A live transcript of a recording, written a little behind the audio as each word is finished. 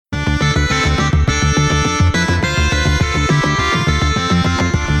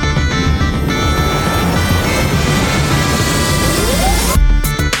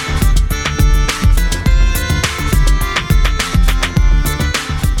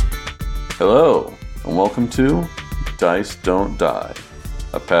Hello, and welcome to Dice Don't Die,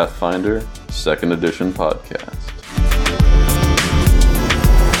 a Pathfinder 2nd Edition podcast.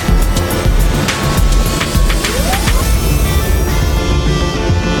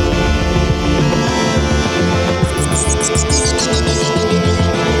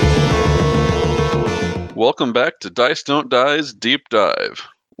 Welcome back to Dice Don't Die's Deep Dive.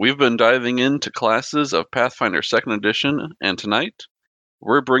 We've been diving into classes of Pathfinder 2nd Edition, and tonight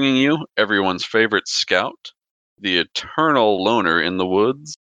we're bringing you everyone's favorite scout, the eternal loner in the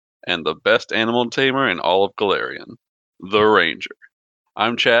woods, and the best animal tamer in all of Golarion, the Ranger.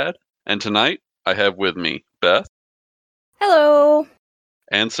 I'm Chad, and tonight I have with me Beth. Hello.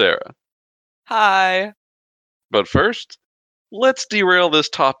 And Sarah. Hi. But first, let's derail this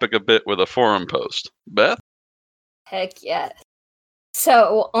topic a bit with a forum post. Beth? Heck yes.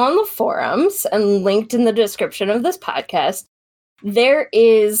 So, on the forums, and linked in the description of this podcast, there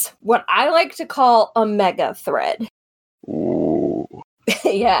is what I like to call a mega thread. Ooh.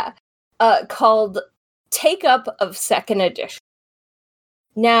 Yeah. Called Take Up of 2nd Edition.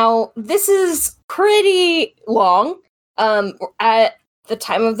 Now, this is pretty long. At the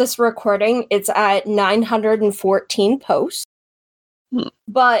time of this recording, it's at 914 posts.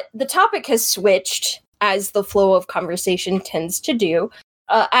 But the topic has switched, as the flow of conversation tends to do,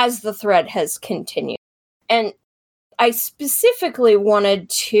 as the thread has continued. And I specifically wanted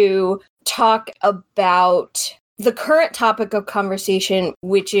to talk about the current topic of conversation,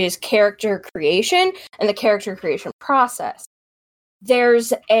 which is character creation and the character creation process.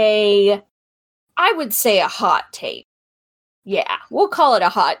 There's I would say a hot take. Yeah, we'll call it a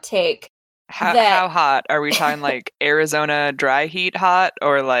hot take. How hot? Are we talking like Arizona dry heat hot,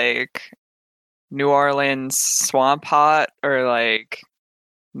 or like New Orleans swamp hot, or like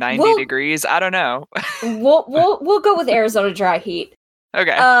 90 degrees? I don't know. We'll go with Arizona dry heat.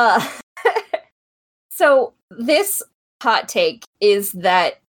 Okay. So this hot take is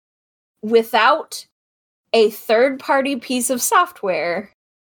that without a third-party piece of software,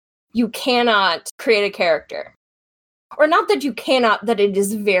 you cannot create a character. Or not that you cannot, that it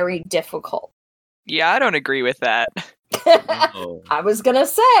is very difficult. Yeah, I don't agree with that. Oh. I was gonna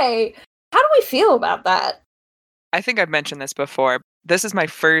say, how do we feel about that? I think I've mentioned this before. This is my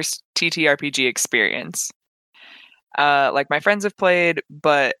first TTRPG experience. Like my friends have played,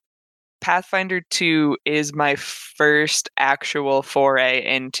 but Pathfinder 2 is my first actual foray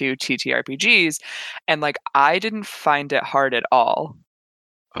into TTRPGs, and like I didn't find it hard at all.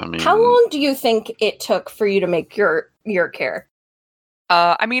 I mean, How long do you think it took for you to make your character?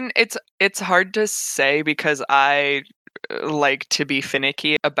 I mean, it's hard to say because I like to be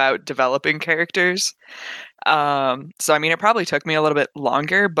finicky about developing characters. So I mean, it probably took me a little bit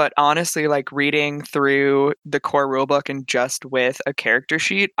longer, but honestly, like reading through the core rulebook and just with a character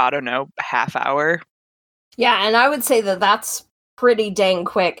sheet, I don't know, half hour. Yeah, and I would say that that's pretty dang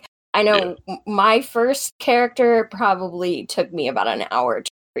quick. I know my first character probably took me about an hour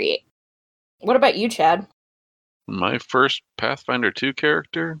to create. What about you, Chad? my first Pathfinder 2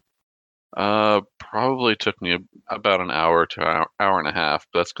 character probably took me about an hour to an hour and a half.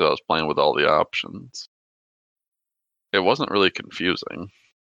 But that's because I was playing with all the options. It wasn't really confusing.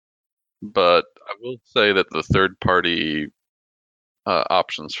 But I will say that the third-party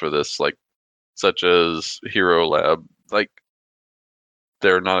options for this, like such as Hero Lab, like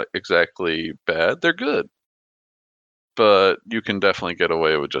they're not exactly bad. They're good. But you can definitely get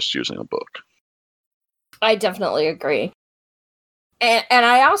away with just using a book. I definitely agree. And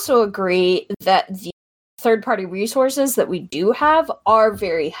I also agree that the third-party resources that we do have are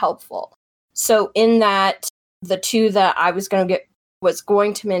very helpful. So in that, the two that I was going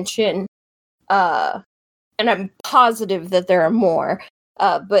to mention, and I'm positive that there are more,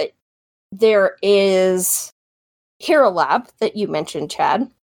 but there is Hero Lab that you mentioned, Chad.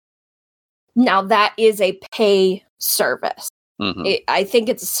 Now that is a pay service. Mm-hmm. I think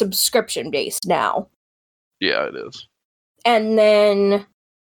it's subscription-based now. Yeah, it is. And then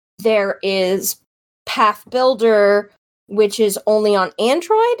there is Path Builder, which is only on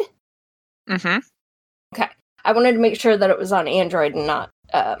Android. Mm-hmm. Okay. I wanted to make sure that it was on Android and not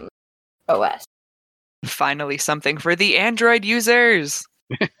OS. Finally, something for the Android users.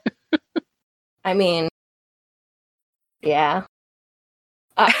 I mean, yeah.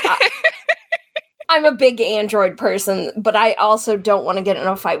 I'm a big Android person, but I also don't want to get in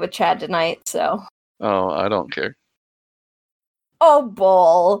a fight with Chad tonight, so. Oh, I don't care. Oh,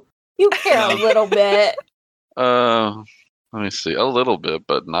 Bull. You care a little bit. Let me see. A little bit,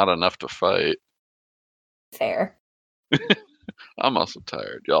 but not enough to fight. Fair. I'm also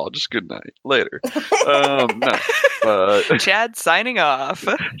tired, y'all. Just good night. Later. No. Chad signing off.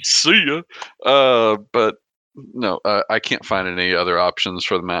 See ya. But no, I can't find any other options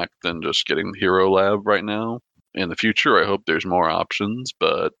for the Mac than just getting the Hero Lab right now. In the future, I hope there's more options,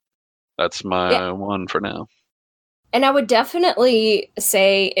 but that's my one for now. And I would definitely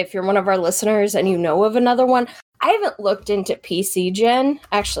say, if you're one of our listeners and you know of another one, I haven't looked into PC Gen.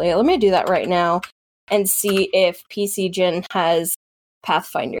 Actually, let me do that right now and see if PC Gen has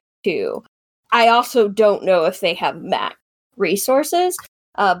Pathfinder 2. I also don't know if they have Mac resources,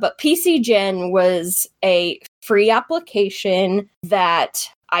 but PC Gen was a free application that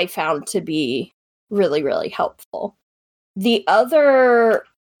I found to be really, really helpful. The other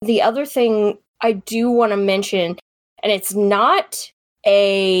thing I do want to mention, and it's not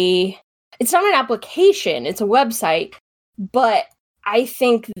an application, it's a website, but I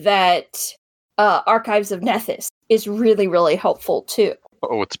think that Archives of Nethys is really, really helpful too.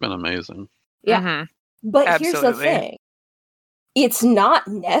 Oh, it's been amazing. Yeah. Mhm. But Absolutely. here's the thing. It's not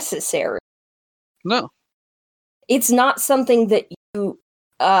necessary. No. It's not something that you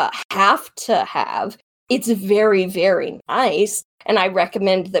have to have. It's very, very nice. And I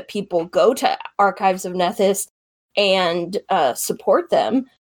recommend that people go to Archives of Nethys and support them.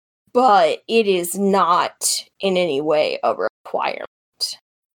 But it is not in any way a requirement.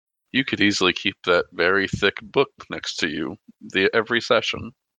 You could easily keep that very thick book next to you every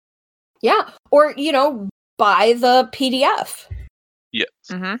session. Yeah. Or, buy the PDF. Yes.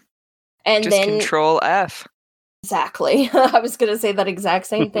 Mm-hmm. And Just then Control F. Exactly. I was going to say that exact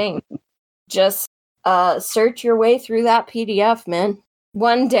same thing. Just search your way through that PDF, man.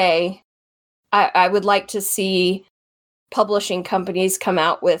 One day, I would like to see publishing companies come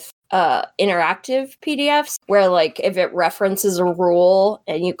out with interactive PDFs where, like, if it references a rule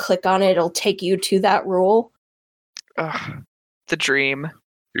and you click on it, it'll take you to that rule. Ugh, the dream.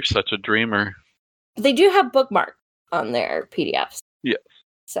 You're such a dreamer. But they do have bookmarks on their PDFs. Yes.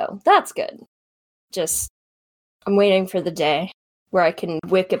 So that's good. Just, I'm waiting for the day where I can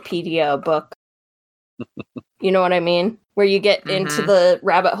Wikipedia a book. You know what I mean? Where you get into the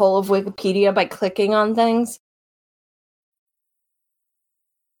rabbit hole of Wikipedia by clicking on things.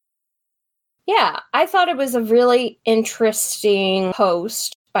 Yeah, I thought it was a really interesting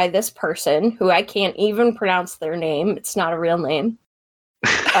post by this person, who I can't even pronounce their name. It's not a real name.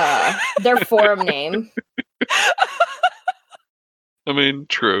 Their forum name. I mean,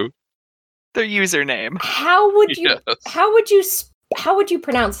 true. Their username. How would you Yes. how would you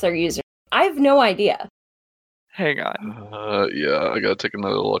pronounce their username? I have no idea. Hang on. Yeah, I gotta take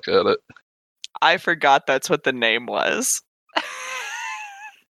another look at it. I forgot that's what the name was.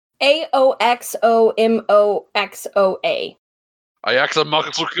 AOXOMOXOA.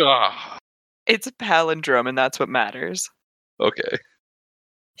 Ayaxamaxuka. It's a palindrome, and that's what matters. Okay.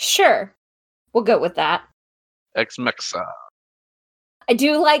 Sure. We'll go with that. Xmexa. I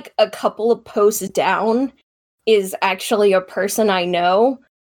do like a couple of posts down is actually a person I know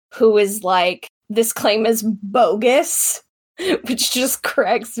who is like, this claim is bogus, which just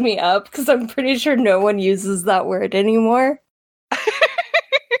cracks me up because I'm pretty sure no one uses that word anymore.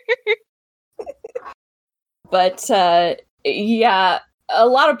 But yeah, a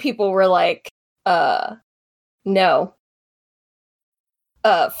lot of people were like, no.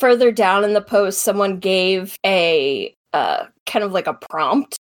 Further down in the post, someone gave a kind of like a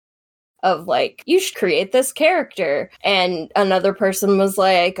prompt of like, you should create this character. And another person was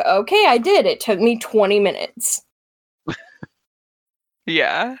like, okay, I did. It took me 20 minutes.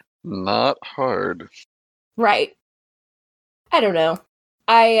 Yeah. Not hard. Right. I don't know.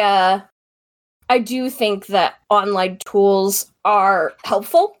 I do think that online tools are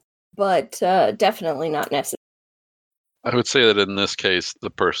helpful, but definitely not necessary. I would say that in this case, the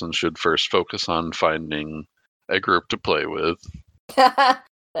person should first focus on finding a group to play with.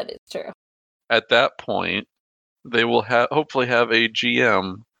 That is true. At that point, they will hopefully have a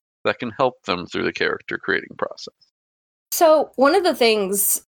GM that can help them through the character creating process. So one of the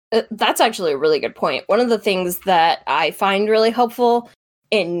things, that's actually a really good point. One of the things that I find really helpful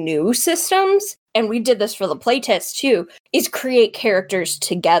in new systems, and we did this for the playtest too, is create characters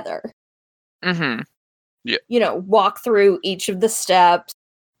together. Mm-hmm. Yeah. Walk through each of the steps,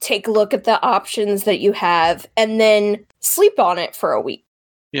 take a look at the options that you have, and then sleep on it for a week.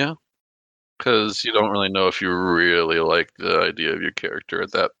 Yeah. Because you don't really know if you really like the idea of your character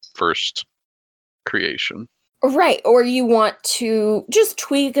at that first creation. Right, or you want to just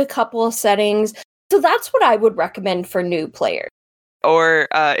tweak a couple of settings. So that's what I would recommend for new players. Or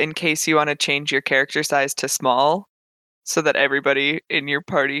in case you want to change your character size to small, so that everybody in your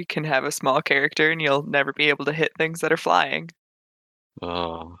party can have a small character and you'll never be able to hit things that are flying.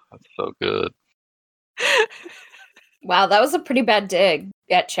 Oh, that's so good. Wow, that was a pretty bad dig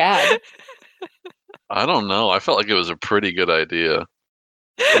at Chad. I don't know. I felt like it was a pretty good idea.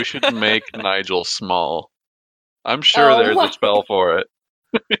 We should make Nigel small. I'm sure there's a spell for it.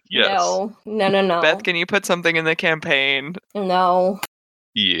 Yes. No. Beth, can you put something in the campaign? No.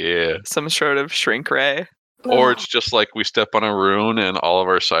 Yeah. Some sort of shrink ray? Or it's just like we step on a rune and all of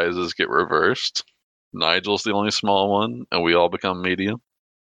our sizes get reversed. Nigel's the only small one, and we all become medium.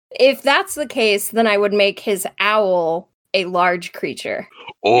 If that's the case, then I would make his owl a large creature.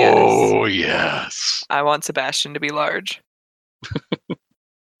 Oh, yes. I want Sebastian to be large.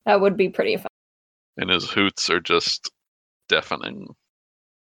 That would be pretty fun. And his hoots are just deafening.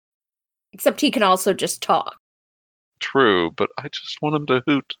 Except he can also just talk. True, but I just want him to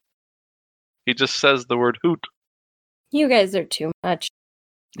hoot. He just says the word hoot. You guys are too much.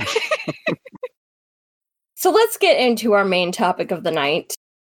 So let's get into our main topic of the night,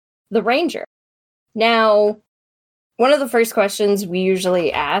 the Ranger. Now, one of the first questions we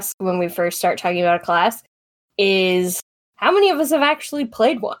usually ask when we first start talking about a class is, how many of us have actually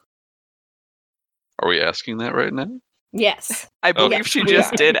played one? Are we asking that right now? Yes. I believe she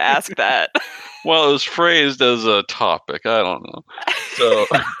just did ask that. Well, it was phrased as a topic. I don't know. So,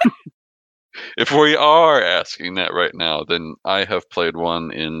 if we are asking that right now, then I have played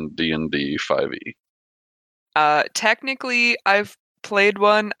one in D&D 5e. Technically, I've played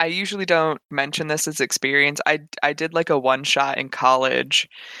one. I usually don't mention this as experience. I did like a one-shot in college,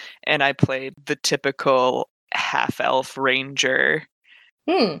 and I played the typical half-elf ranger.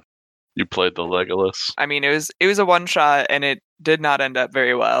 You played the Legolas? I mean, it was a one-shot, and it did not end up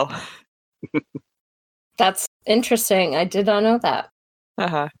very well. That's interesting. I did not know that.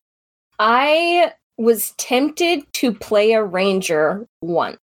 Uh-huh. I was tempted to play a ranger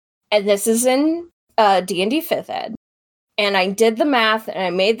once, and this is in D&D 5th ed. And I did the math, and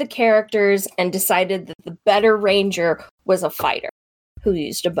I made the characters, and decided that the better ranger was a fighter who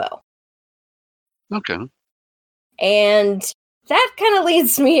used a bow. Okay. And that kind of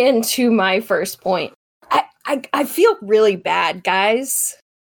leads me into my first point. I feel really bad, guys,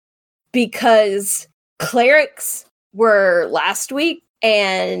 because clerics were last week,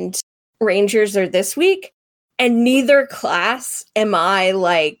 and rangers are this week, and neither class am I,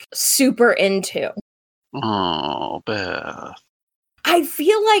 like, super into. Oh, Beth. I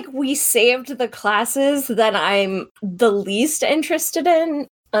feel like we saved the classes that I'm the least interested in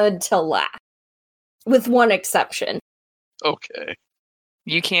until last, with one exception. Okay.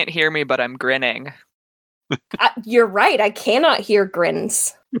 You can't hear me, but I'm grinning. You're right, I cannot hear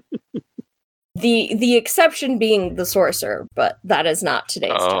grins. The exception being the sorcerer, but that is not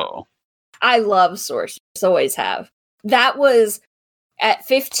today's topic. I love sorcerers, always have. That was at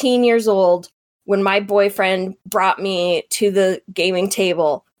 15 years old when my boyfriend brought me to the gaming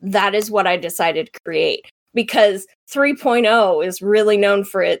table. That is what I decided to create, because 3.0 is really known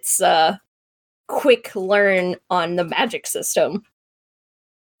for its quick learn on the magic system.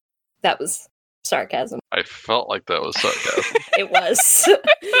 That was sarcasm. I felt like that was sarcasm. It was.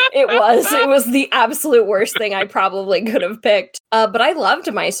 It was the absolute worst thing I probably could have picked. But I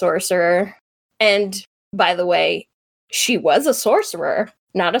loved my sorcerer. And by the way, she was a sorcerer,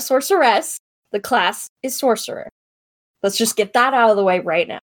 not a sorceress. The class is sorcerer. Let's just get that out of the way right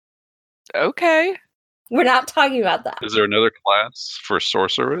now. Okay. We're not talking about that. Is there another class for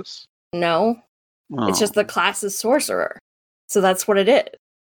sorceress? No. Oh. It's just the class is sorcerer. So that's what it is.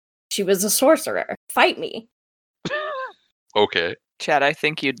 She was a sorcerer. Fight me. Okay. Chad, I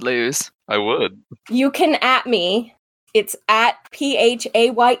think you'd lose. I would. You can at me. It's at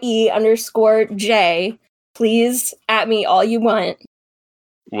PHAYE_J. Please at me all you want.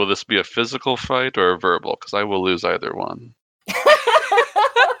 Will this be a physical fight or a verbal? Because I will lose either one.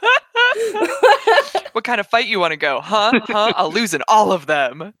 What kind of fight you want to go? Huh? I'll lose in all of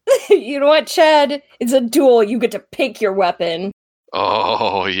them. You know what, Chad? It's a duel. You get to pick your weapon.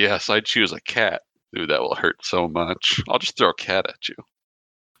 Oh, yes. I'd choose a cat. Dude, that will hurt so much. I'll just throw a cat at you.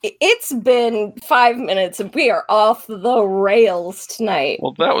 It's been 5 minutes and we are off the rails tonight.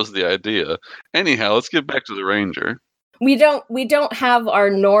 Well, that was the idea. Anyhow, let's get back to the ranger. We don't have our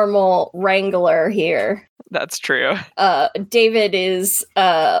normal wrangler here. That's true. David is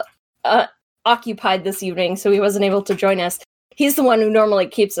occupied this evening, so he wasn't able to join us. He's the one who normally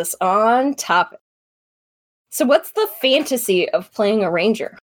keeps us on topic. So what's the fantasy of playing a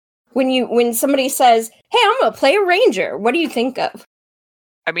ranger? When somebody says, "Hey, I'm going to play a ranger," what do you think of?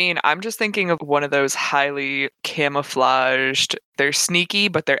 I mean, I'm just thinking of one of those highly camouflaged, they're sneaky,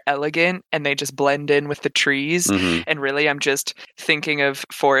 but they're elegant, and they just blend in with the trees. Mm-hmm. And really, I'm just thinking of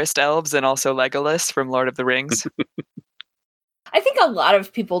forest elves and also Legolas from Lord of the Rings. I think a lot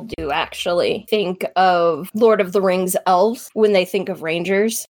of people do actually think of Lord of the Rings elves when they think of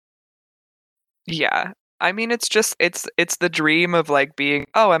rangers. Yeah. I mean, it's the dream of like being,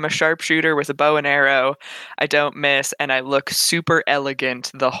 oh, I'm a sharpshooter with a bow and arrow. I don't miss, and I look super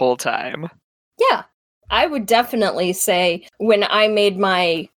elegant the whole time. Yeah, I would definitely say when I made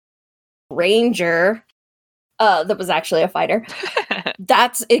my ranger, that was actually a fighter,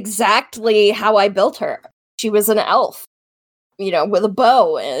 that's exactly how I built her. She was an elf, with a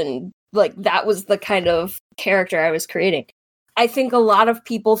bow, and like that was the kind of character I was creating. I think a lot of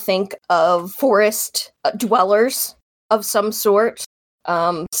people think of forest dwellers of some sort,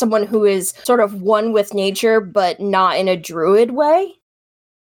 someone who is sort of one with nature, but not in a druid way.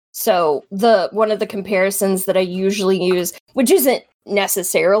 So one of the comparisons that I usually use, which isn't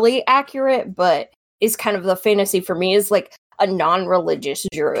necessarily accurate, but is kind of the fantasy for me, is like a non-religious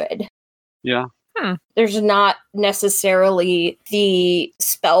druid. Yeah. There's not necessarily the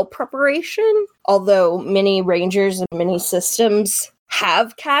spell preparation, although many rangers and many systems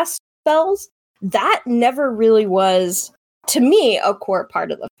have cast spells. That never really was, to me, a core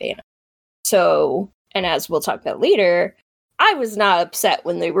part of the fantasy. So, and as we'll talk about later, I was not upset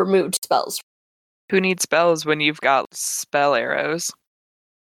when they removed spells. Who needs spells when you've got spell arrows?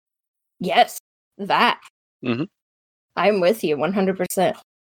 Yes, that. Mm-hmm. I'm with you 100%.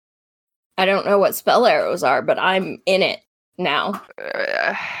 I don't know what spell arrows are, but I'm in it now.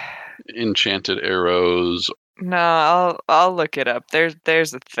 Enchanted arrows. No, I'll look it up. There's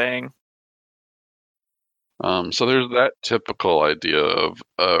a thing. So there's that typical idea of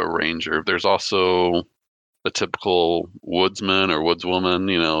a ranger. There's also the typical woodsman or woodswoman,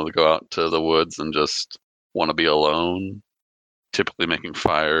 they go out to the woods and just want to be alone, typically making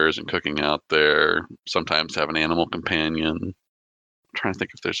fires and cooking out there, sometimes have an animal companion. I'm trying to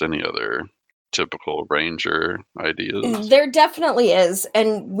think if there's any other typical ranger ideas. There definitely is,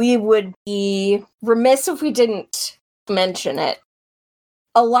 and we would be remiss if we didn't mention it.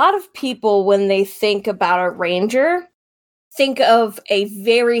 A lot of people, when they think about a ranger, think of a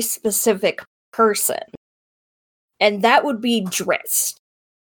very specific person, and that would be Drizzt.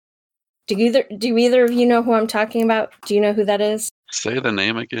 Do either of you know who I'm talking about? Do you know who that is? Say the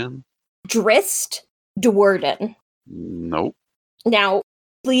name again. Drizzt Do'Urden. Nope. Now,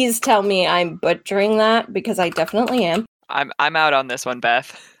 please tell me I'm butchering that, because I definitely am. I'm out on this one,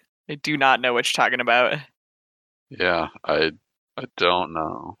 Beth. I do not know what you're talking about. Yeah, I don't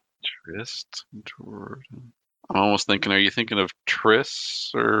know. Drizzt Do'Urden. I'm almost thinking, are you thinking of Triss,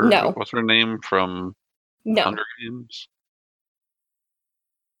 or No. What's her name from Hunger Games?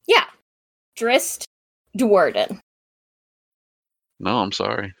 Yeah. Drizzt Do'Urden. No, I'm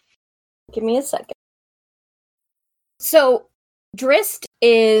sorry. Give me a second. So, Drizzt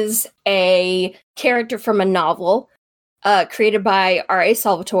is a character from a novel created by R.A.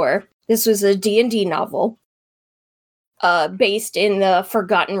 Salvatore. This was a D&D novel based in the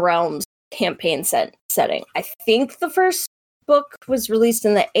Forgotten Realms campaign setting. I think the first book was released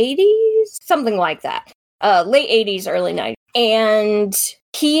in the 80s, something like that. Late 80s, early 90s. And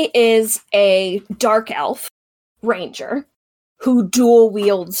he is a dark elf ranger who dual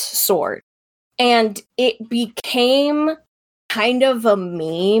wields sword. And it became kind of a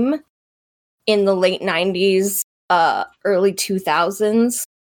meme in the late 90s, early 2000s,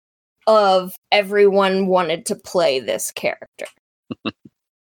 of everyone wanted to play this character.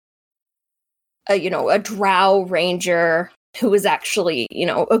 A drow ranger who was actually,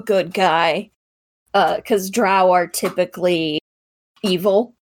 a good guy. Because drow are typically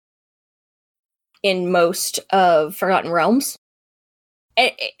evil in most of Forgotten Realms.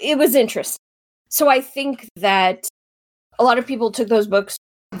 It was interesting. So I think that a lot of people took those books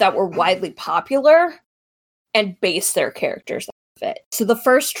that were widely popular and based their characters off of it. So the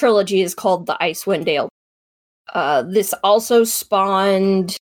first trilogy is called the Icewind Dale. This also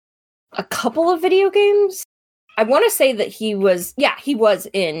spawned a couple of video games. I want to say that he was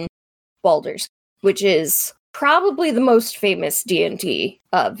in Baldur's, which is probably the most famous D&D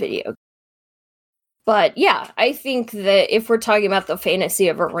video game. But yeah, I think that if we're talking about the fantasy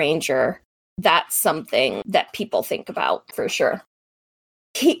of a ranger, that's something that people think about for sure.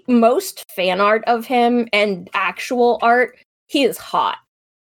 Most fan art of him and actual art, he is hot.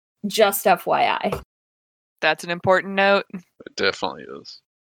 Just FYI. That's an important note. It definitely is.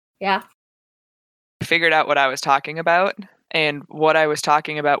 Yeah. I figured out what I was talking about, and what I was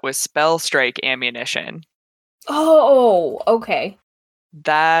talking about was spell strike ammunition. Oh, okay.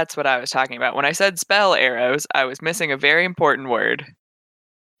 That's what I was talking about. When I said spell arrows, I was missing a very important word,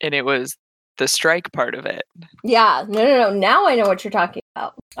 and it was the strike part of it. Yeah, no. Now I know what you're talking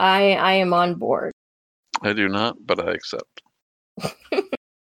about. I am on board. I do not, but I accept.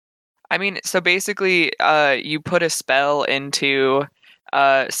 I mean, so basically, you put a spell into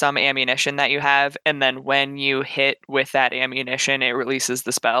some ammunition that you have, and then when you hit with that ammunition, it releases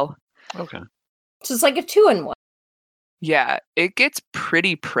the spell. Okay. So it's like a 2-in-1. Yeah, it gets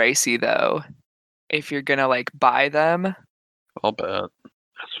pretty pricey though, if you're gonna like buy them. I'll bet.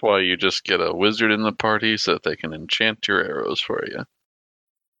 That's why you just get a wizard in the party so that they can enchant your arrows for you.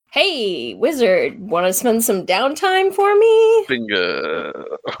 Hey, wizard, want to spend some downtime for me? Bingo.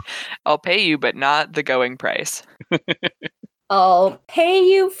 I'll pay you, but not the going price. I'll pay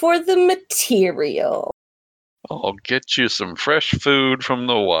you for the material. I'll get you some fresh food from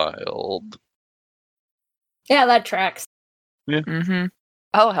the wild. Yeah, that tracks. Mm-hmm.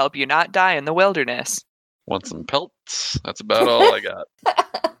 I'll help you not die in the wilderness. Want some pelts? That's about all I got.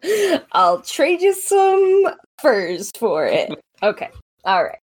 I'll trade you some furs for it. Okay, all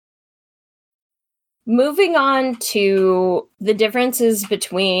right. Moving on to the differences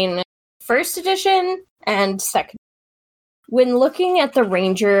between first edition and second. When looking at the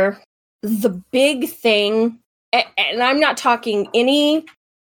Ranger, the big thing, and I'm not talking any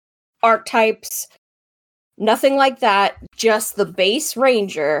archetypes, nothing like that, just the base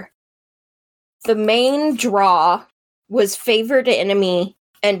Ranger, the main draw was favored enemy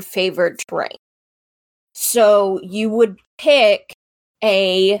and favored terrain. So you would pick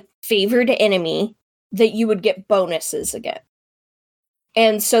a favored enemy that you would get bonuses against.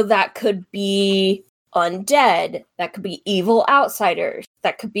 And so that could be undead, that could be evil outsiders,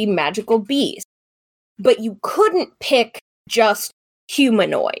 that could be magical beasts. But you couldn't pick just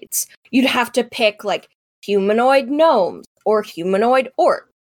humanoids. You'd have to pick like humanoid gnomes or humanoid orcs.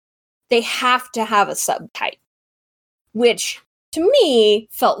 They have to have a subtype, which to me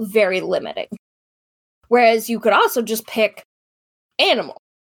felt very limiting. Whereas you could also just pick animal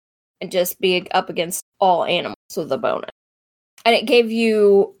and just be up against all animals with a bonus. And it gave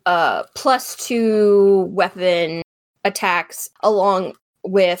you +2 weapon attacks along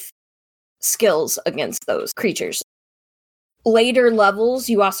with skills against those creatures. Later levels,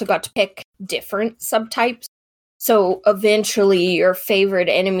 you also got to pick different subtypes. So eventually your favorite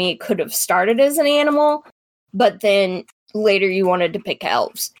enemy could have started as an animal, but then later you wanted to pick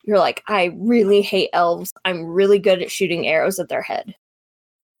elves. You're like, I really hate elves. I'm really good at shooting arrows at their head.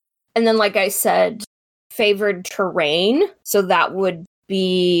 And then, like I said, favored terrain. So that would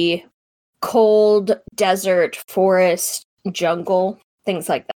be cold, desert, forest, jungle, things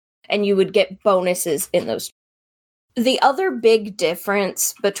like that. And you would get bonuses in those. The other big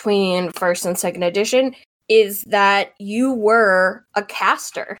difference between first and second edition is that you were a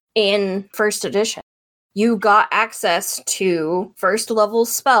caster in first edition. You got access to first level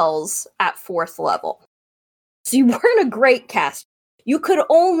spells at 4th level. So you weren't a great caster. You could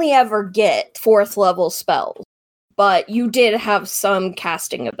only ever get 4th level spells, but you did have some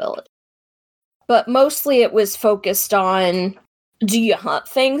casting ability. But mostly it was focused on, do you hunt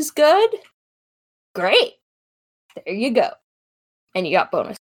things good? Great. There you go. And you got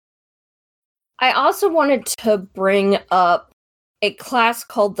bonus. I also wanted to bring up a class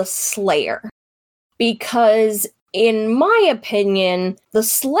called the Slayer, because in my opinion, the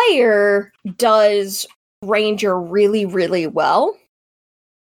Slayer does Ranger really, really well.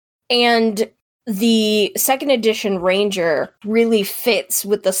 And the second edition Ranger really fits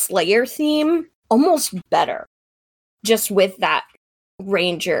with the Slayer theme almost better, just with that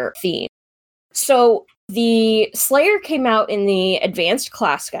Ranger theme. So the Slayer came out in the Advanced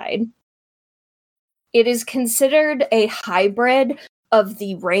Class Guide. It is considered a hybrid of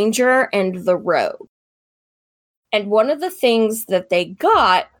the Ranger and the Rogue. And one of the things that they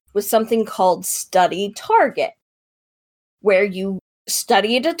got was something called Study Target, where you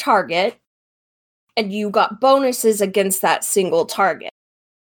studied a target and you got bonuses against that single target.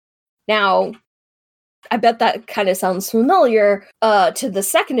 Now, I bet that kind of sounds familiar to the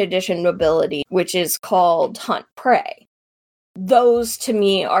second edition ability, which is called Hunt Prey. Those, to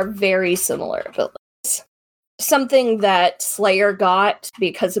me, are very similar abilities. Something that Slayer got,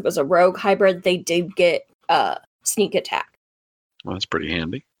 because it was a rogue hybrid, they did get sneak attack. Well, that's pretty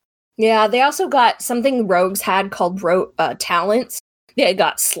handy. Yeah, they also got something rogues had called talents. They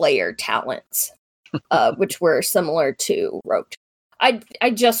got Slayer talents, which were similar to rogue. I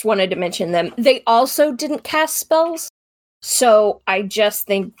just wanted to mention them. They also didn't cast spells, so I just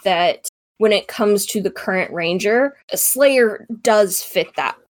think that when it comes to the current Ranger, a Slayer does fit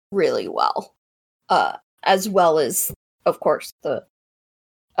that really well. As well as, of course, the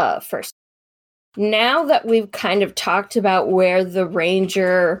first. Now that we've kind of talked about where the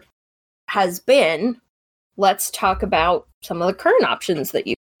Ranger has been, let's talk about some of the current options that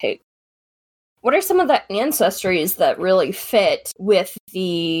you can take. What are some of the ancestries that really fit with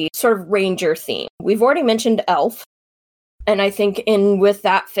the sort of ranger theme? We've already mentioned elf, and I think with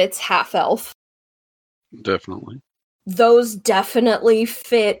that fits half-elf. Definitely. Those definitely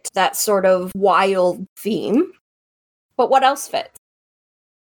fit that sort of wild theme. But what else fits?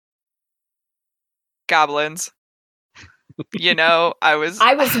 Goblins. I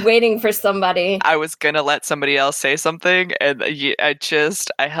was waiting for somebody. I was gonna let somebody else say something, and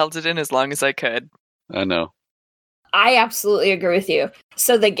I held it in as long as I could. I know. I absolutely agree with you.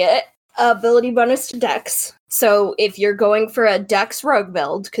 So they get ability bonus to Dex. So if you're going for a Dex rogue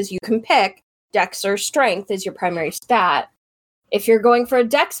build, because you can pick Dex or Strength as your primary stat, if you're going for a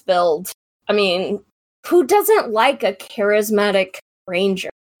Dex build, I mean, who doesn't like a charismatic ranger?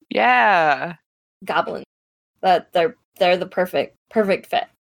 Yeah. Goblin. That they're the perfect fit.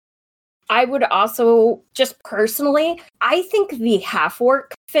 I would also, just personally, I think the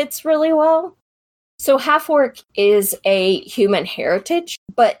half-orc fits really well. So half-orc is a human heritage,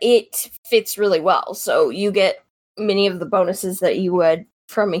 but it fits really well. So you get many of the bonuses that you would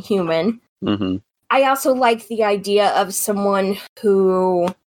from a human. Mm-hmm. I also like the idea of someone who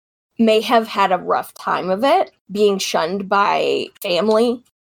may have had a rough time of it, being shunned by family.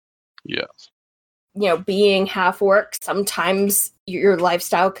 Yes. Being half-orc, sometimes your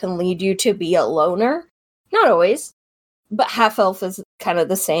lifestyle can lead you to be a loner. Not always, but half-elf is kind of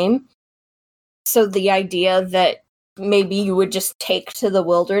the same. So the idea that maybe you would just take to the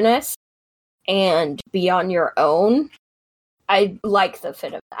wilderness and be on your own, I like the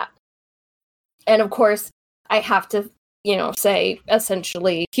fit of that. And of course, I have to, say,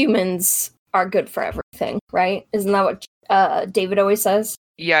 essentially, humans are good for everything, right? Isn't that what David always says?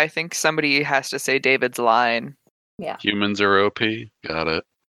 Yeah, I think somebody has to say David's line. Yeah. Humans are OP. Got it.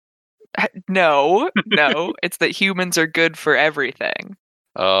 No, it's that humans are good for everything.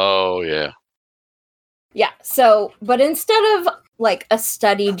 Oh, yeah. Yeah, so, but instead of, like, a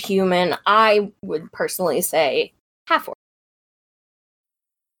studied human, I would personally say half-orc.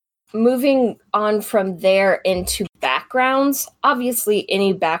 Moving on from there into backgrounds, obviously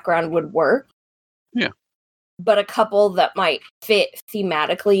any background would work. Yeah. But a couple that might fit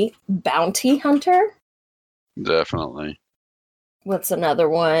thematically, bounty hunter. Definitely. What's another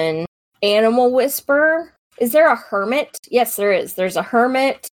one? Animal whisperer. Is there a hermit? Yes, there is. There's a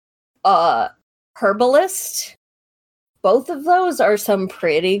hermit, herbalist. Both of those are some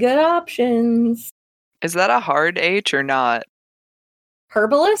pretty good options. Is that a hard H or not?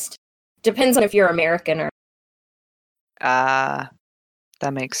 Herbalist? Depends on if you're American or... that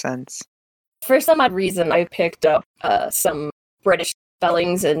makes sense. For some odd reason, I picked up some British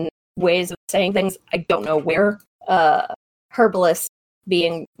spellings and ways of saying things. I don't know where. Herbalist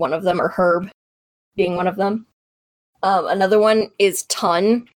being one of them, or herb being one of them. Another one is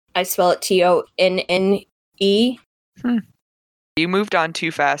ton. I spell it Tonne. You moved on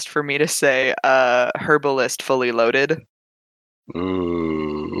too fast for me to say herbalist fully loaded.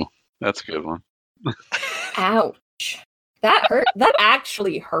 Ooh, that's a good one. Ouch. That hurt. That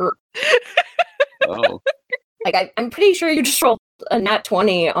actually hurt. Oh. Like, I'm pretty sure you just rolled a nat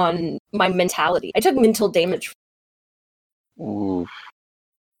 20 on my mentality. I took mental damage. Ooh.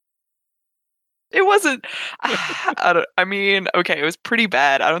 It wasn't... okay, it was pretty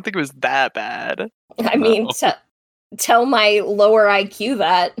bad. I don't think it was that bad. I mean, tell my lower IQ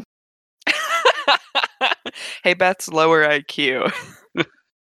that. Hey, Beth's lower IQ.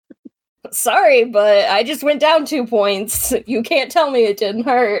 Sorry, but I just went down 2 points. You can't tell me it didn't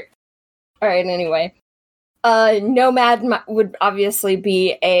hurt. Alright, anyway. Nomad would obviously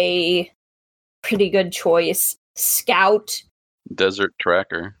be a pretty good choice. Scout. Desert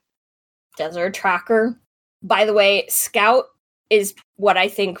tracker. Desert tracker. By the way, Scout is what I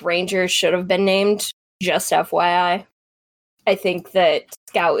think Rangers should have been named. Just FYI. I think that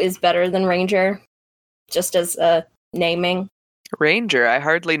Scout is better than Ranger. Just as a naming. Ranger, I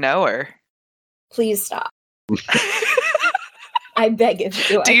hardly know her. Please stop. I beg of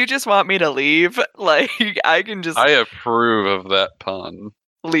you. Do you just want me to leave? Like, I can just... I approve of that pun.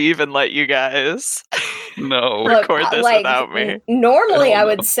 Leave and let you guys no record this without me. Normally I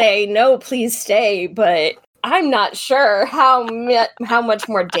would say, no, please stay, but I'm not sure how much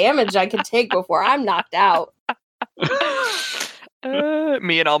more damage I could take before I'm knocked out.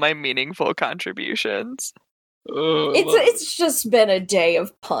 Me and all my meaningful contributions. It's just been a day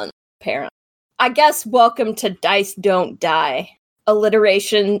of puns, apparently. I guess welcome to Dice Don't Die.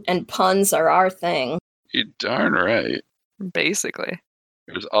 Alliteration and puns are our thing. You're darn right. Basically.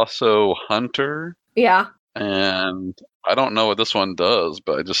 There's also Hunter. Yeah. And I don't know what this one does,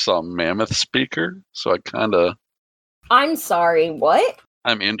 but I just saw Mammoth Speaker, so I kind of... I'm sorry, what?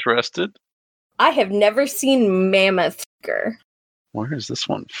 I'm interested. I have never seen Mammoth Speaker. Where is this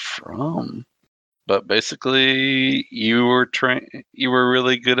one from? But basically, you were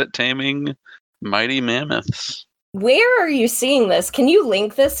really good at taming mighty mammoths. Where are you seeing this? Can you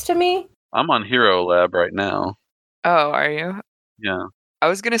link this to me? I'm on Hero Lab right now. Oh, are you? Yeah. I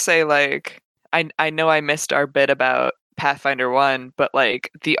was gonna say, like, I know I missed our bit about Pathfinder 1, but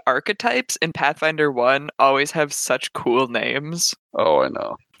like the archetypes in Pathfinder 1 always have such cool names. Oh, I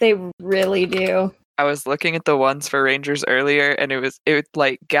know. They really do. I was looking at the ones for Rangers earlier, and it was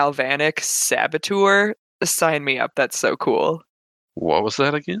like Galvanic Saboteur. Sign me up. That's so cool. What was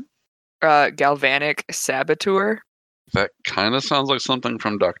that again? Galvanic Saboteur. That kind of sounds like something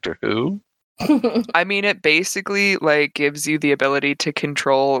from Doctor Who. I mean, it basically like gives you the ability to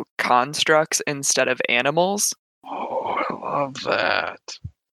control constructs instead of animals. Oh, I love that.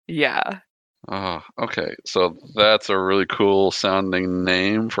 Yeah. Oh, okay. So that's a really cool sounding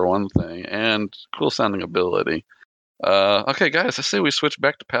name for one thing, and cool sounding ability. Okay, guys, I say we switch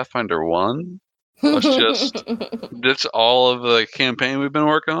back to Pathfinder 1. Let's just ditch all of the campaign we've been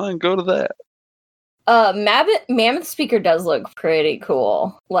working on and go to that. Mammoth Speaker does look pretty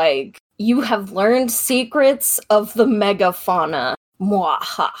cool. Like, you have learned secrets of the megafauna.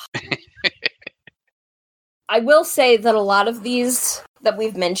 Mwaha. I will say that a lot of these that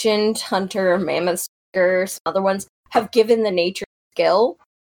we've mentioned, Hunter, Mammoth Speaker, some other ones, have given the nature skill.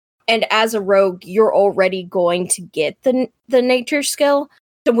 And as a rogue, you're already going to get the nature skill.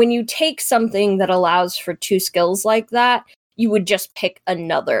 So when you take something that allows for 2 skills like that, you would just pick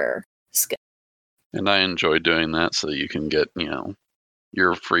another skill. And I enjoy doing that so that you can get,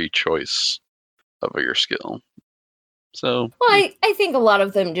 your free choice of your skill. So, well, I think a lot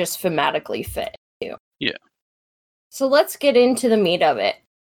of them just thematically fit, too. Yeah. So let's get into the meat of it.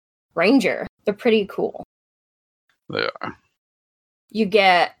 Ranger. They're pretty cool. They are. You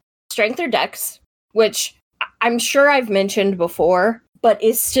get Strength or Dex, which I'm sure I've mentioned before, but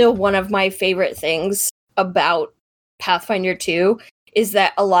is still one of my favorite things about Pathfinder 2, is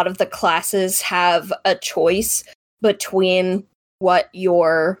that a lot of the classes have a choice between what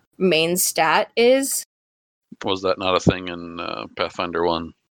your main stat is. Was that not a thing in Pathfinder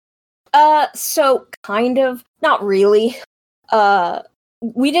 1? So kind of, not really.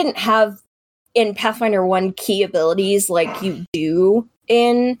 We didn't have in Pathfinder 1 key abilities like you do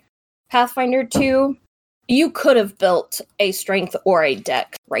in Pathfinder 2. You could have built a strength or a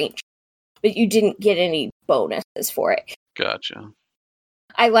dex range, but you didn't get any bonuses for it. Gotcha.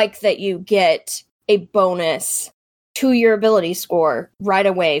 I like that you get a bonus to your ability score right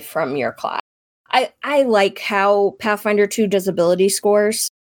away from your class. I like how Pathfinder 2 does ability scores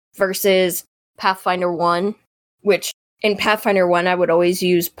versus Pathfinder 1, which in Pathfinder 1 I would always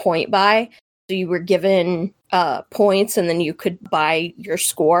use point buy. So you were given points and then you could buy your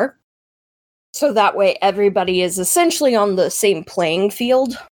score. So that way everybody is essentially on the same playing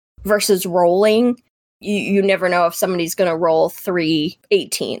field versus rolling. You never know if somebody's going to roll 3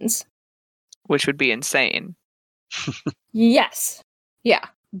 18s. Which would be insane. Yes. Yeah.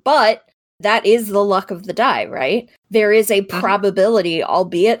 But that is the luck of the die, right? There is a probability,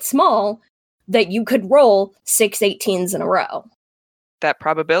 albeit small, that you could roll 6 18s in a row. That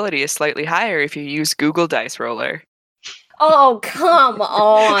probability is slightly higher if you use Google Dice Roller. Oh, come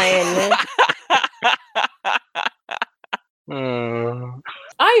on.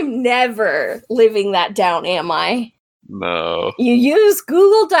 I'm never living that down, am I? No. You use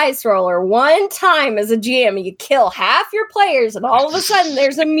Google Dice Roller one time as a GM, and you kill half your players, and all of a sudden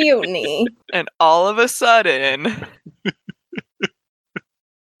there's a mutiny. And all of a sudden...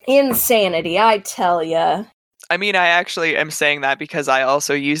 Insanity, I tell ya. I mean, I actually am saying that because I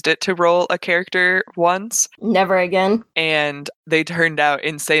also used it to roll a character once. Never again. And they turned out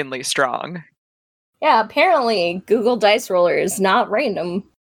insanely strong. Yeah, apparently Google Dice Roller is not random.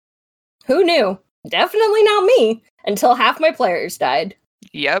 Who knew? Definitely not me, until half my players died.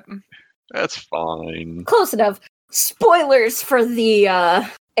 Yep. That's fine. Close enough. Spoilers for the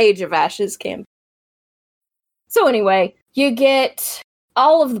Age of Ashes campaign. So anyway, you get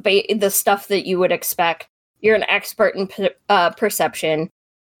all of the stuff that you would expect. You're an expert in perception.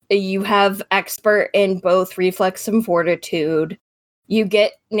 You have expert in both reflex and fortitude. You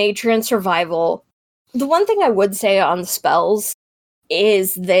get nature and survival. The one thing I would say on spells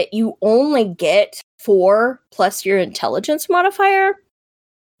is that you only get 4 plus your intelligence modifier.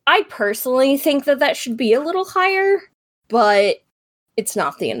 I personally think that should be a little higher, but it's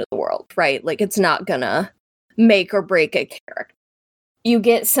not the end of the world, right? Like, it's not gonna make or break a character. You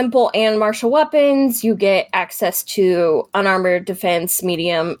get simple and martial weapons. You get access to unarmored defense,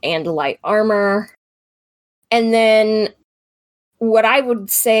 medium, and light armor. And then what I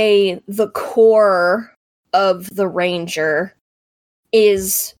would say the core of the ranger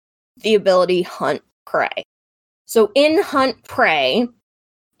is the ability Hunt Prey. So in Hunt Prey,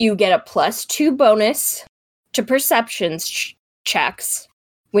 you get a +2 bonus to perceptions checks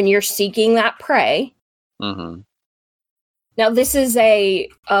when you're seeking that prey. Mm-hmm. Now, this is a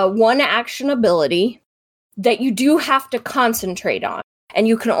one action ability that you do have to concentrate on, and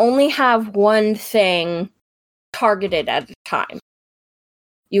you can only have one thing targeted at a time.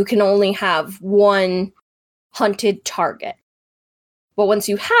 You can only have one hunted target. But once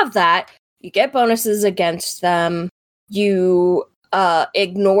you have that, you get bonuses against them. You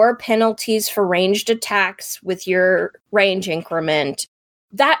ignore penalties for ranged attacks with your range increment.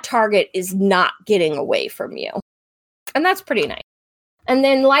 That target is not getting away from you. And that's pretty nice. And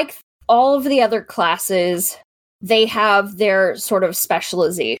then, like all of the other classes, they have their sort of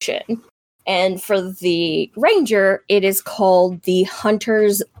specialization. And for the ranger, it is called the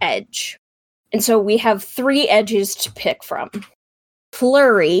Hunter's Edge. And so we have 3 edges to pick from: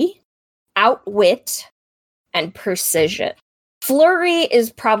 Flurry, Outwit, and Precision. Flurry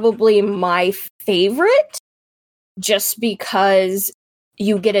is probably my favorite, just because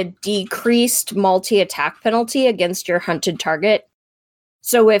you get a decreased multi-attack penalty against your hunted target.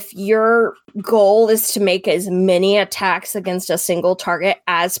 So if your goal is to make as many attacks against a single target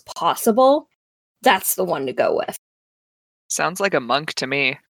as possible, that's the one to go with. Sounds like a monk to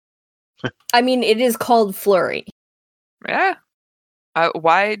me. I mean, it is called Flurry. Yeah.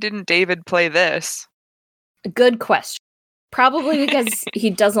 Why didn't David play this? Good question. Probably because he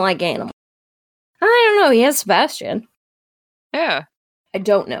doesn't like animals. I don't know. He has Sebastian. Yeah. I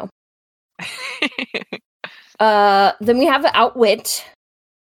don't know. Then we have Outwit,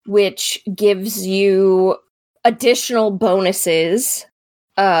 which gives you additional bonuses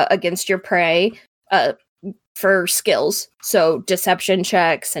against your prey for skills. So deception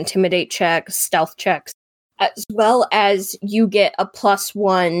checks, intimidate checks, stealth checks, as well as you get a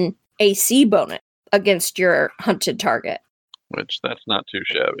 +1 AC bonus against your hunted target. Which, that's not too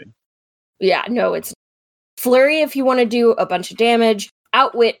shabby. Yeah, no, it's Flurry if you want to do a bunch of damage,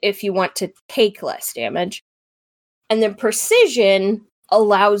 Outwit if you want to take less damage. And then Precision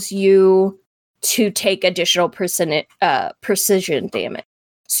allows you to take additional precision damage.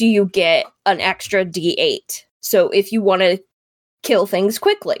 So you get an extra D8. So if you want to kill things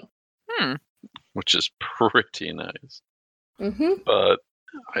quickly. Which is pretty nice. Mm-hmm. But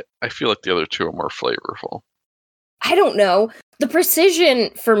I feel like the other 2 are more flavorful. I don't know. The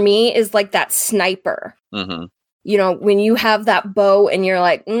Precision for me is like that sniper. Mm-hmm. You know, when you have that bow and you're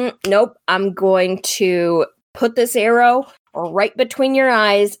like, nope, I'm going to put this arrow right between your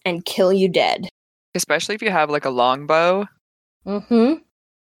eyes and kill you dead. Especially if you have like a longbow. Mm-hmm.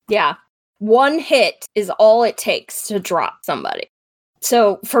 Yeah. One hit is all it takes to drop somebody.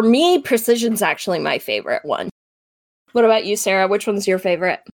 So for me, Precision's actually my favorite one. What about you, Sarah? Which one's your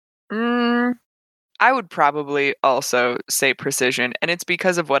favorite? I would probably also say Precision, and it's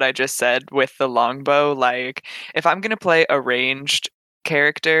because of what I just said with the longbow. Like, if I'm going to play a ranged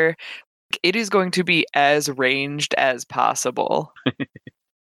character, it is going to be as ranged as possible.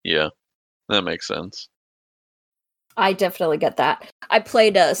 Yeah, that makes sense. I definitely get that. I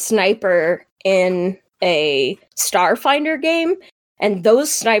played a sniper in a Starfinder game, and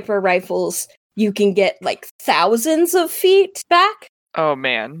those sniper rifles, you can get like thousands of feet back. Oh,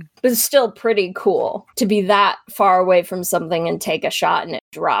 man. But it's still pretty cool to be that far away from something and take a shot and it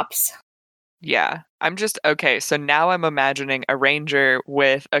drops. Yeah. Okay, so now I'm imagining a ranger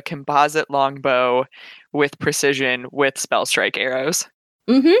with a composite longbow with precision with spell strike arrows.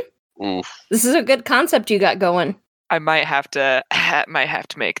 Mm-hmm. Oof. This is a good concept you got going. I might have to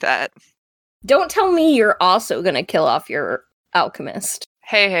make that. Don't tell me you're also going to kill off your alchemist.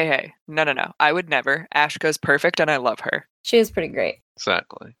 Hey. No. I would never. Ashka's perfect and I love her. She is pretty great.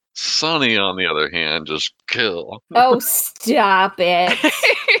 Exactly. Sunny, on the other hand, just kill. Oh, stop it.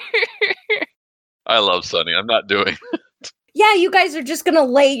 I love Sunny. I'm not doing it. Yeah, you guys are just going to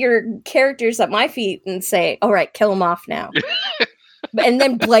lay your characters at my feet and say, all right, kill them off now. And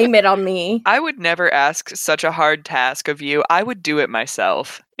then blame it on me. I would never ask such a hard task of you. I would do it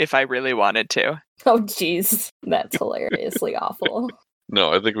myself if I really wanted to. Oh, jeez. That's hilariously awful.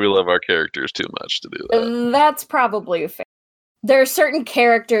 No, I think we love our characters too much to do that. That's probably fair. There are certain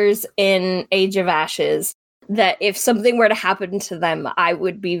characters in Age of Ashes that if something were to happen to them, I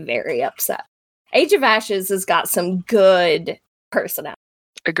would be very upset. Age of Ashes has got some good personality.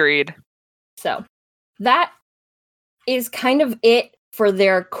 Agreed. So that is kind of it for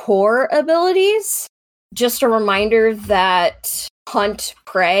their core abilities. Just a reminder that Hunt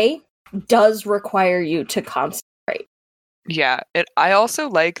Prey does require you to concentrate. Yeah, I also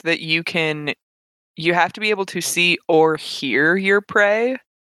like that you have to be able to see or hear your prey.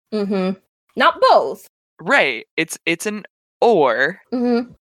 Mm-hmm. Not both. Right. It's an or.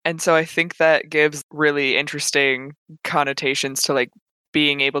 Mm-hmm. And so I think that gives really interesting connotations to like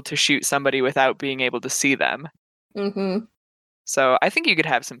being able to shoot somebody without being able to see them. Mm-hmm. So I think you could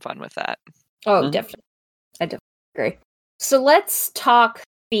have some fun with that. Oh, Mhm. definitely. I definitely agree. So let's talk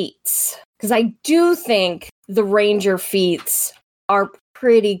feats. Because I do think the Ranger feats are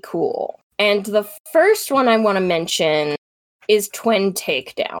pretty cool. And the first one I want to mention is Twin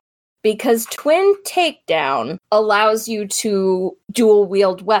Takedown. Because Twin Takedown allows you to dual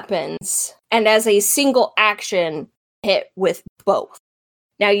wield weapons and as a single action hit with both.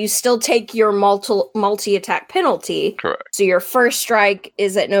 Now you still take your multi-attack penalty. Correct. So your first strike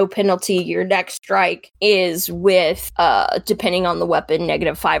is at no penalty. Your next strike is with, depending on the weapon,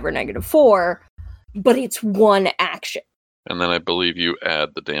 -5 or -4. But it's one action. And then I believe you add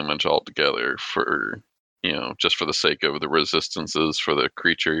the damage altogether for, just for the sake of the resistances for the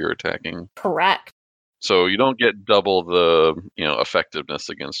creature you're attacking. Correct. So you don't get double the, effectiveness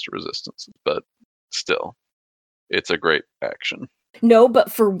against resistances, but still, it's a great action. No, but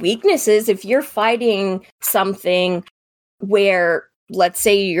for weaknesses, if you're fighting something where, let's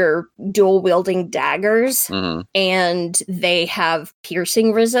say you're dual wielding daggers Mm-hmm. and they have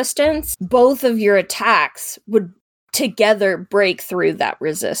piercing resistance, both of your attacks would together break through that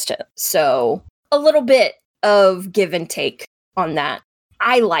resistance. So a little bit of give and take on that.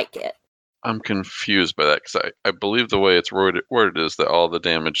 I like it. I'm confused by that because I believe the way it's worded is that all the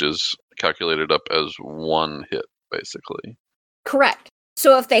damage is calculated up as one hit, basically. Correct.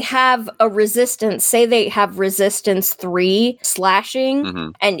 So if they have a resistance, say they have resistance 3 slashing, Mm-hmm.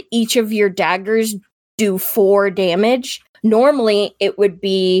 and each of your daggers do 4 damage, normally it would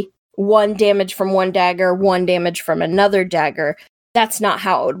be 1 damage from one dagger, 1 damage from another dagger. That's not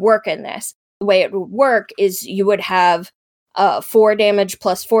how it would work in this. The way it would work is you would have 4 damage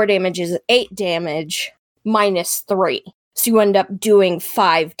plus 4 damage is 8 damage minus 3. So you end up doing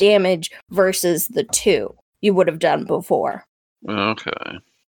 5 damage versus the 2 you would have done before. Okay.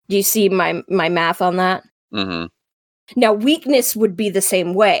 Do you see my math on that? Mm-hmm. Now, weakness would be the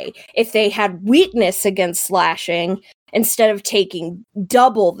same way. If they had weakness against slashing, instead of taking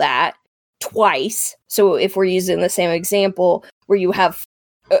double that twice, so if we're using the same example where you have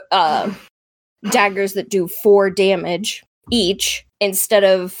daggers that do 4 damage each, instead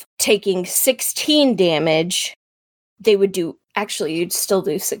of taking 16 damage, they would do, actually, you'd still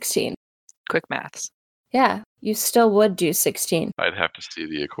do 16. Quick maths. Yeah, you still would do 16. I'd have to see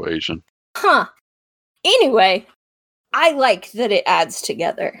the equation. Huh. Anyway, I like that it adds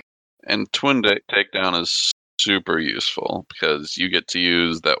together. And Twin Takedown is super useful because you get to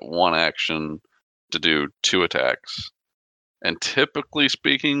use that one action to do 2 attacks. And typically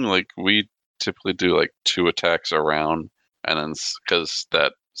speaking, like we typically do like 2 attacks around, and then because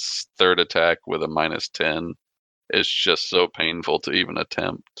that third attack with a -10 is just so painful to even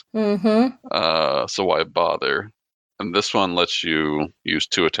attempt. Mm-hmm. So why bother? And this one lets you use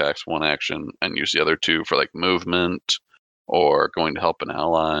 2 attacks, 1 action, and use the other 2 for like movement or going to help an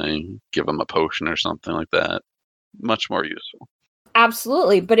ally, give them a potion or something like that. Much more useful.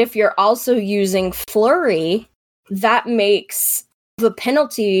 Absolutely. But if you're also using flurry, that makes the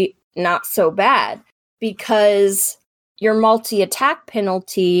penalty not so bad because your multi-attack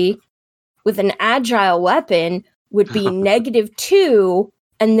penalty with an agile weapon would be -2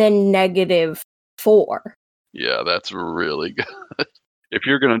 and then -4. Yeah, that's really good. If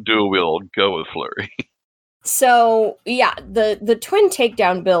you're going to do a wield, go with flurry. So, yeah, the twin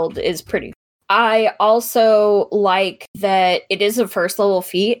takedown build is pretty. I also like that it is a first level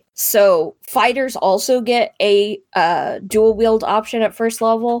feat. So, fighters also get a dual wield option at first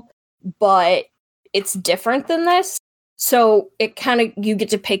level, but it's different than this. So, it kind of, you get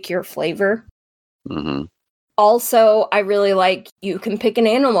to pick your flavor. Mm-hmm. Also, I really like you can pick an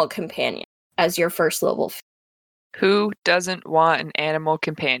animal companion as your first level feat. Who doesn't want an animal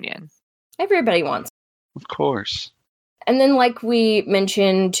companion? Everybody wants. Of course. And then, like we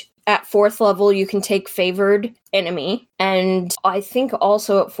mentioned, at 4th level, you can take favored enemy. And I think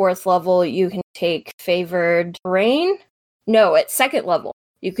also at 4th level, you can take favored terrain. No, at 2nd level,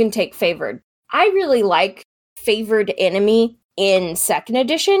 you can take favored. I really like favored enemy in 2nd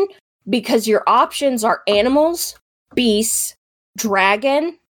edition because your options are animals, beasts,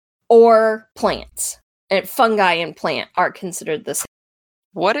 dragon, or plants. And fungi and plant are considered the same.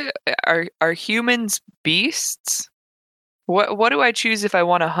 What are humans beasts? What do I choose if I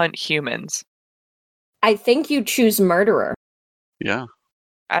want to hunt humans? I think you choose murderer. Yeah.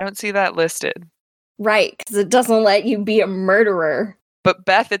 I don't see that listed. Right, because it doesn't let you be a murderer. But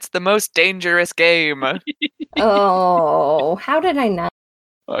Beth, it's the most dangerous game. Oh, how did I not?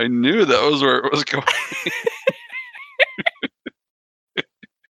 I knew that was where it was going.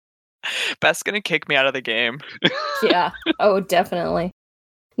 Beth's gonna kick me out of the game. Yeah. Oh, definitely.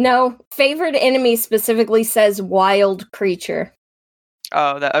 No, favorite enemy specifically says wild creature.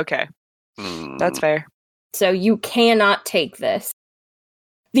 Oh, okay. That's fair. So you cannot take this.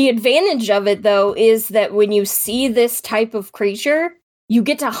 The advantage of it, though, is that when you see this type of creature, you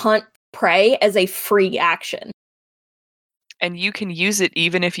get to hunt prey as a free action. And you can use it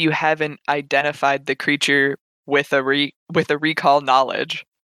even if you haven't identified the creature with a recall knowledge.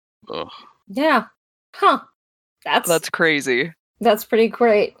 Ugh. Yeah. Huh. That's crazy. That's pretty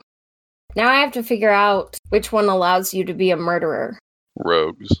great. Now I have to figure out which one allows you to be a murderer.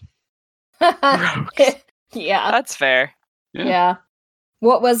 Rogues. Rogues. Yeah. That's fair. Yeah.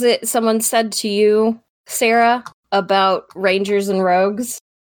 What was it someone said to you, Sarah, about rangers and rogues?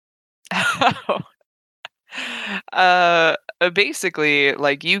 Basically,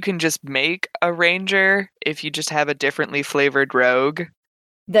 like, you can just make a ranger if you just have a differently flavored rogue.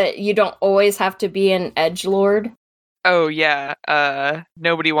 That you don't always have to be an edgelord. Oh yeah,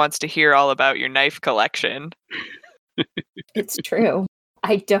 nobody wants to hear all about your knife collection. It's true.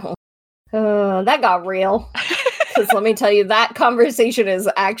 I don't. That got real. Because let me tell you, that conversation has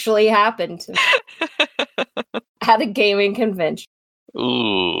actually happened at a gaming convention.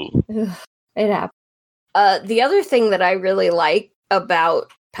 Ooh. It happened. The other thing that I really like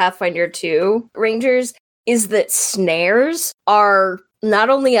about Pathfinder 2 Rangers is that snares are not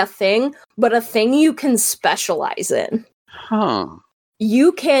only a thing, but a thing you can specialize in. Huh.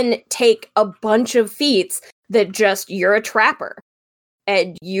 You can take a bunch of feats that just, you're a trapper.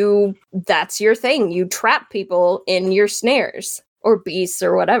 And that's your thing. You trap people in your snares, or beasts,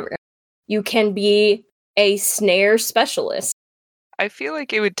 or whatever. You can be a snare specialist. I feel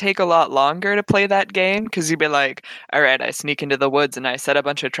like it would take a lot longer to play that game, because you'd be like, alright, I sneak into the woods and I set a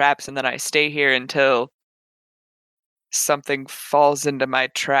bunch of traps and then I stay here until something falls into my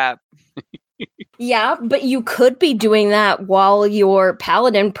trap. Yeah, but you could be doing that while your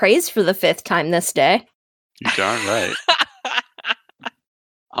paladin prays for the 5th time this day. You're darn right.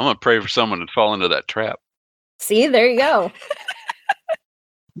 I'm going to pray for someone to fall into that trap. See, there you go.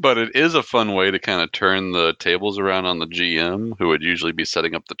 But it is a fun way to kind of turn the tables around on the GM, who would usually be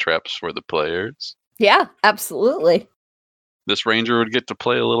setting up the traps for the players. Yeah, absolutely. This ranger would get to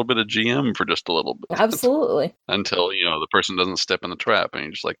play a little bit of GM for just a little bit. Absolutely. Until, the person doesn't step in the trap, and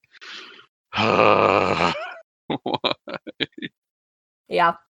you're just like, what?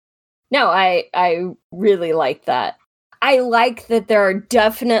 Yeah. No, I really like that. I like that there are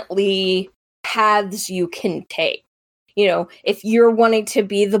definitely paths you can take. If you're wanting to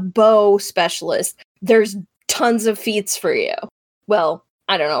be the bow specialist, there's tons of feats for you. Well,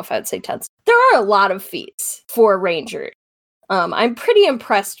 I don't know if I'd say tons. There are a lot of feats for rangers. I'm pretty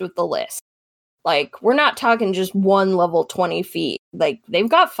impressed with the list. Like, we're not talking just one level 20 feat. Like, they've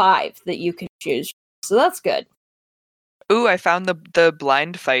got 5 that you can choose. So that's good. Ooh, I found the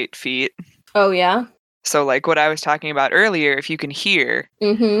blind fight feat. Oh, yeah? So, like what I was talking about earlier, if you can hear,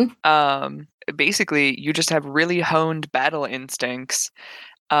 basically you just have really honed battle instincts,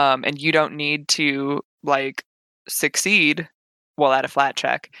 and you don't need to, like, succeed, well, at a flat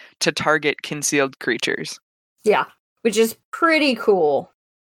check, to target concealed creatures. Yeah, which is pretty cool.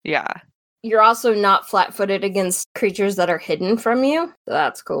 Yeah. You're also not flat-footed against creatures that are hidden from you. So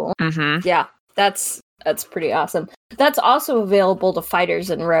that's cool. Mm-hmm. Yeah, that's pretty awesome. That's also available to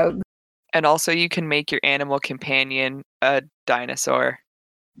fighters and rogues. And also you can make your animal companion a dinosaur.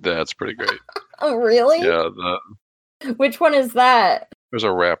 That's pretty great. Oh, really? Yeah, Which one is that? there's a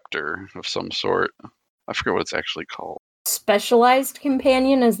raptor of some sort. I forget what it's actually called. Specialized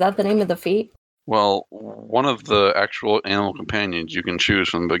companion? Is that the name of the feat? Well, one of the actual animal companions you can choose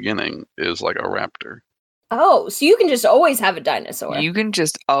from the beginning is like a raptor. Oh, so you can just always have a dinosaur. You can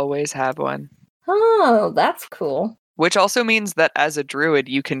just always have one. Oh, that's cool. Which also means that as a druid,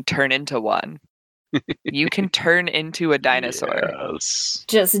 you can turn into one. You can turn into a dinosaur. Yes.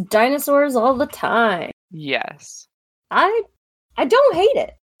 Just dinosaurs all the time. Yes. I don't hate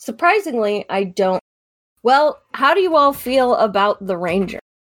it. Surprisingly, I don't. Well, how do you all feel about the ranger?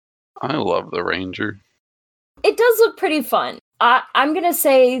 I love the ranger. It does look pretty fun. I'm going to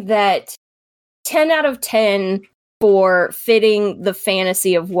say that 10 out of 10 for fitting the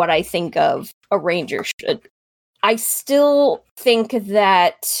fantasy of what I think of a ranger should. I still think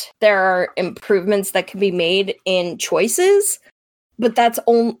that there are improvements that can be made in choices, but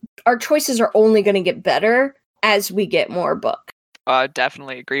our choices are only going to get better as we get more book. I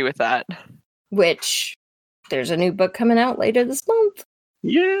definitely agree with that. which there's a new book coming out later this month.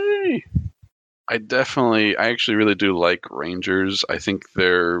 Yay! I actually really do like Rangers. I think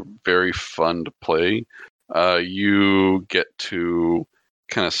they're very fun to play. You get to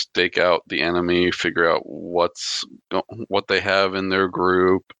kind of stake out the enemy, figure out what they have in their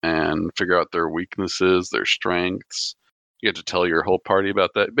group, and figure out their weaknesses, their strengths. You get to tell your whole party about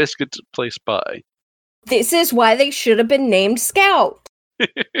that. Basically, to play spy. This is why they should have been named Scout.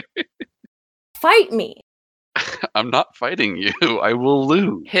 Fight me. I'm not fighting you. I will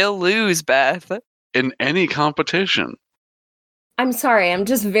lose. He'll lose, Beth. In any competition. I'm sorry, I'm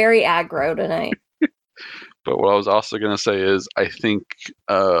just very aggro tonight. But what I was also going to say is I think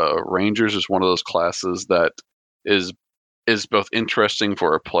Rangers is one of those classes that is both interesting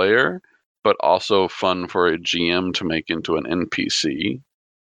for a player, but also fun for a GM to make into an NPC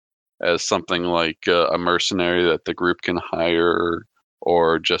as something like a mercenary that the group can hire,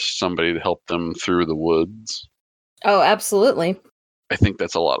 or just somebody to help them through the woods. Oh, absolutely. I think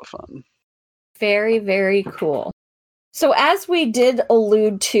that's a lot of fun. Very, very cool. So as we did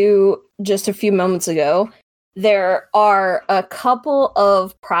allude to just a few moments ago, there are a couple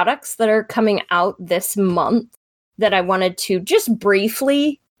of products that are coming out this month that I wanted to just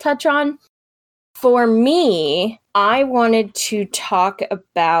briefly touch on. For me, I wanted to talk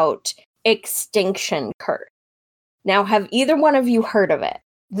about Extinction Curse. Now, have either one of you heard of it?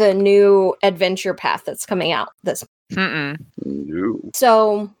 The new adventure path that's coming out this Mm-mm. No.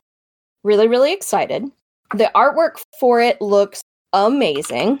 So, really, really excited. The artwork for it looks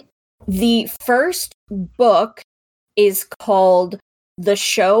amazing. The first book is called The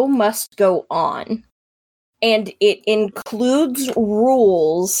Show Must Go On, and it includes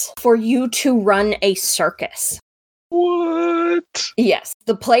rules for you to run a circus. What? Yes,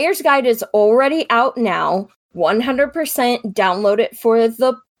 the player's guide is already out now. 100% download it for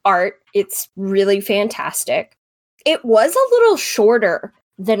the art. It's really fantastic. It was a little shorter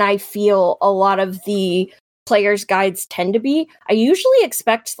than I feel a lot of the player's guides tend to be. I usually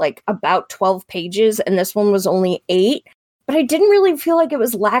expect like about 12 pages, and this one was only 8, but I didn't really feel like it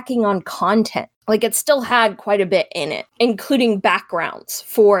was lacking on content. Like, it still had quite a bit in it, including backgrounds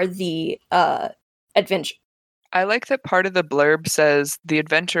for the adventure. I like that part of the blurb says the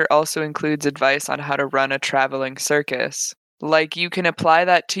adventure also includes advice on how to run a traveling circus. Like, you can apply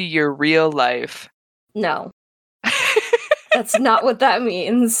that to your real life. No. That's not what that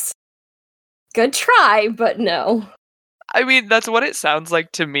means. Good try, but no. I mean, that's what it sounds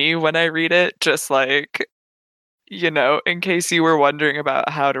like to me when I read it. Just like, you know, in case you were wondering about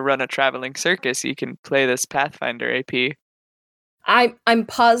how to run a traveling circus, you can play this Pathfinder AP. I'm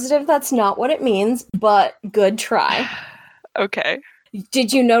positive that's not what it means, but good try. Okay.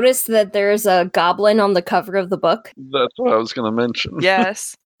 Did you notice that there's a goblin on the cover of the book? That's what I was going to mention.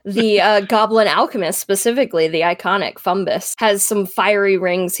 Yes. The Goblin Alchemist, specifically the iconic Fumbus, has some fiery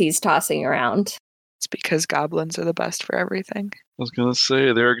rings he's tossing around. It's because goblins are the best for everything. I was going to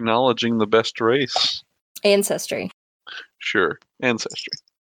say, they're acknowledging the best race. Ancestry. Sure. Ancestry.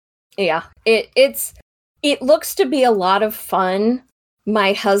 Yeah. It looks to be a lot of fun.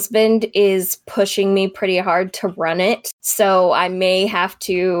 My husband is pushing me pretty hard to run it, so I may have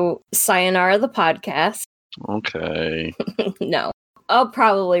to sayonara the podcast. Okay. No. I'll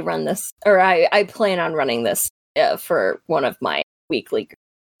probably run this, or I plan on running this for one of my weekly groups.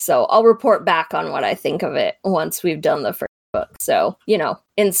 So I'll report back on what I think of it once we've done the first book. So, you know,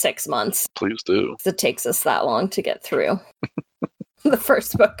 in 6 months. Please do. It takes us that long to get through the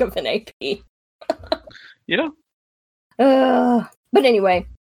first book of an AP. Yeah. But anyway,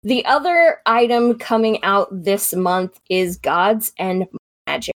 the other item coming out this month is Gods and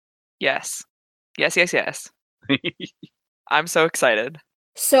Magic. Yes. Yes. I'm so excited.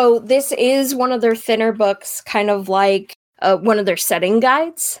 So this is one of their thinner books, kind of like one of their setting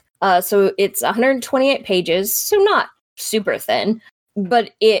guides. So it's 128 pages, so not super thin,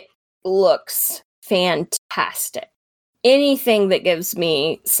 but it looks fantastic. Anything that gives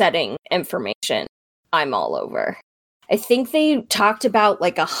me setting information, I'm all over. I think they talked about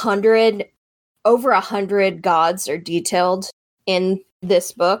like over 100 gods are detailed in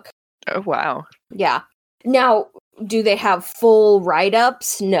this book. Oh, wow. Yeah. Now, do they have full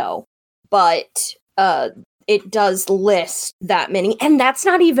write-ups? No. But it does list that many. And that's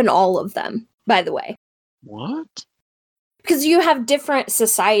not even all of them, by the way. What? Because you have different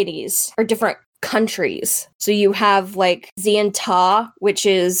societies or different countries. So you have like Xian Ta, which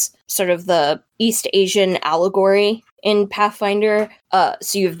is sort of the East Asian allegory in Pathfinder.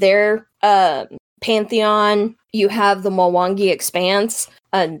 So you have their pantheon. You have the Mwangi Expanse,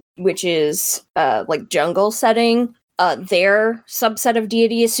 which is like jungle setting. their subset of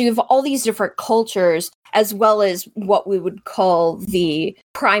deities. So you have all these different cultures, as well as what we would call the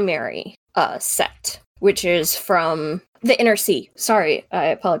primary set, which is from the Inner Sea. Sorry, I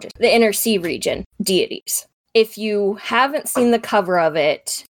apologize. The Inner Sea region deities. If you haven't seen the cover of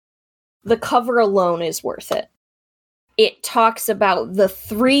it, the cover alone is worth it. It talks about the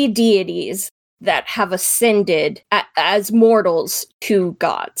 3 deities that have ascended as mortals to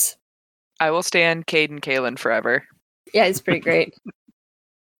gods. I will stand Caden Kalen forever. Yeah, it's pretty great.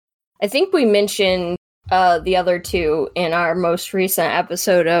 I think we mentioned the other 2 in our most recent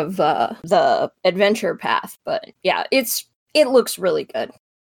episode of the Adventure Path, but yeah, it looks really good.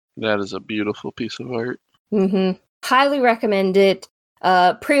 That is a beautiful piece of art. Mm-hmm. Highly recommend it.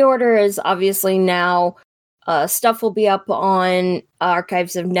 Pre-order is obviously now. Stuff will be up on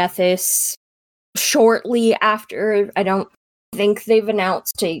Archives of Nethys shortly after. I don't think they've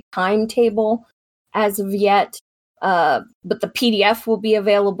announced a timetable as of yet, but the PDF will be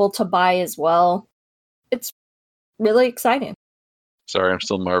available to buy as well. It's really exciting. Sorry, I'm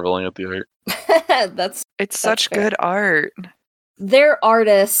still marveling at the art. It's such good art. Their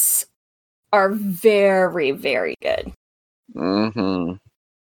artists are very, very good. Mm-hmm.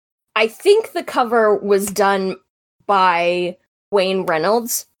 I think the cover was done by Wayne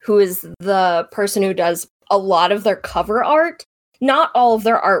Reynolds, who is the person who does a lot of their cover art. Not all of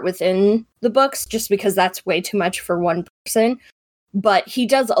their art within the books, just because that's way too much for one person. But he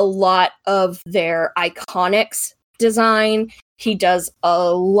does a lot of their iconics design. He does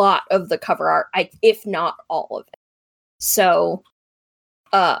a lot of the cover art, if not all of it. So,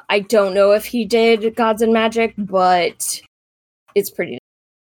 I don't know if he did Gods and Magic, but it's pretty.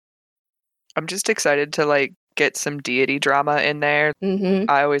 I'm just excited to get some deity drama in there. Mm-hmm.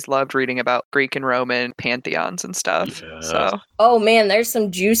 I always loved reading about Greek and Roman pantheons and stuff. Yeah. So, oh man, there's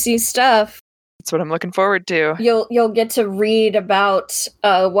some juicy stuff. That's what I'm looking forward to. You'll get to read about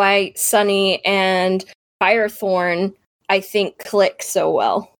why Sunny and Firethorn, I think, click so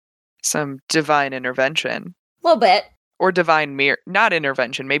well. Some divine intervention. A little bit. Or divine not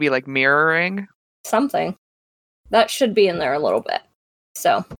intervention, maybe mirroring. Something. That should be in there a little bit.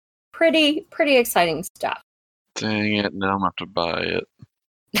 So, pretty exciting stuff. Dang it, now I'm going to have to buy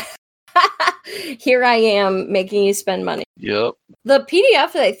it. Here I am making you spend money. Yep. The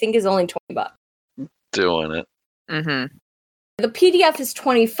PDF, I think, is only $20. Doing it. Mm-hmm. The PDF is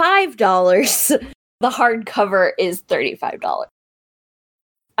 $25. The hardcover is $35.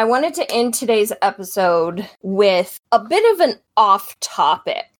 I wanted to end today's episode with a bit of an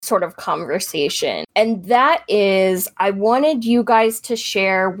off-topic sort of conversation. And that is, I wanted you guys to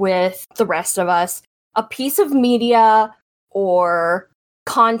share with the rest of us a piece of media or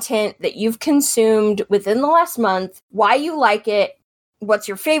content that you've consumed within the last month, why you like it, what's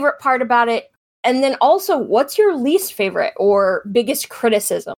your favorite part about it, and then also what's your least favorite or biggest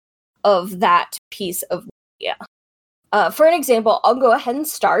criticism of that piece of media. For an example, I'll go ahead and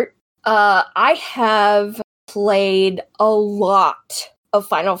start. I have played a lot of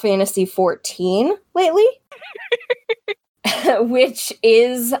Final Fantasy XIV lately, which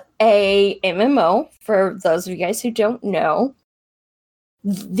is a MMO, for those of you guys who don't know.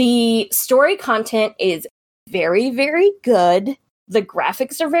 The story content is very, very good. The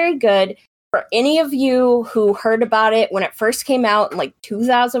graphics are very good. For any of you who heard about it when it first came out in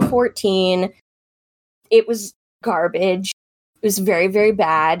 2014, it was garbage. It was very, very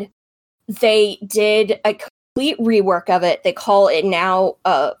bad. They did a complete rework of it. They call it now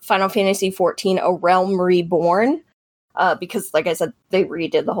Final Fantasy XIV A Realm Reborn, because, like I said, they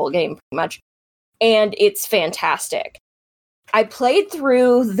redid the whole game pretty much. And it's fantastic. I played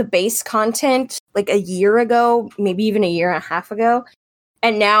through the base content a year ago, maybe even a year and a half ago.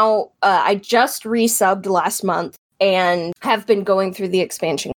 And now I just resubbed last month and have been going through the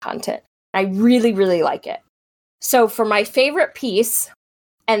expansion content. I really, really like it. So for my favorite piece,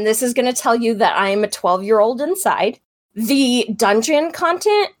 and this is going to tell you that I am a 12-year-old inside, the dungeon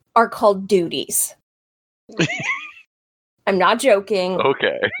content are called duties. I'm not joking.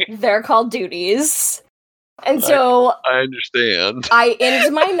 Okay. They're called duties. And so I understand. I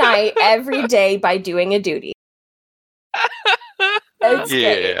end my night every day by doing a duty. It's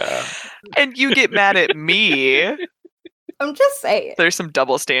yeah. great. And you get mad at me. I'm just saying. There's some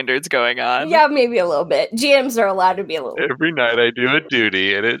double standards going on. Yeah, maybe a little bit. GMs are allowed to be a little bit. Every night I do a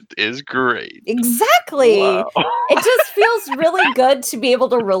duty, and it is great. Exactly. Wow. It just feels really good to be able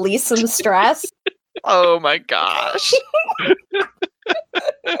to release some stress. Oh my gosh.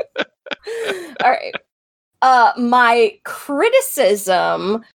 All right. My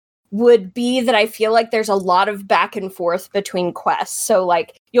criticism would be that I feel like there's a lot of back and forth between quests. So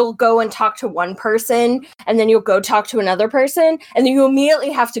like you'll go and talk to one person and then you'll go talk to another person and then you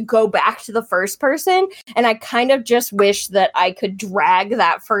immediately have to go back to the first person. And I kind of just wish that I could drag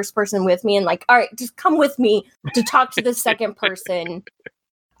that first person with me and like, all right, just come with me to talk to the second person.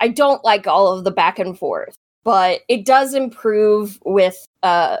 I don't like all of the back and forth, but it does improve with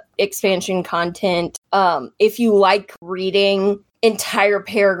expansion content. If you like reading entire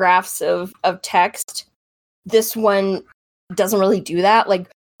paragraphs of text, this one doesn't really do that. Like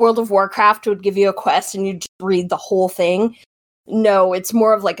World of Warcraft would give you a quest and you just read the whole thing. No, it's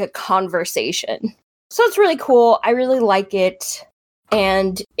more of like a conversation. So it's really cool. I really like it.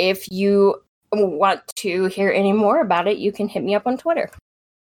 And if you want to hear any more about it, you can hit me up on Twitter.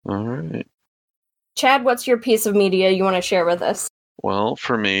 All right. Chad, what's your piece of media you want to share with us? Well,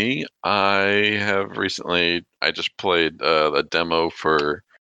 for me, I just played the demo for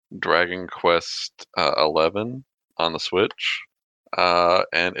Dragon Quest 11 on the Switch,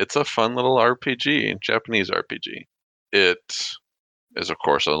 and it's a fun little RPG, Japanese RPG. It is, of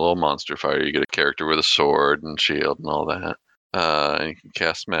course, a little monster fighter. You get a character with a sword and shield and all that, and you can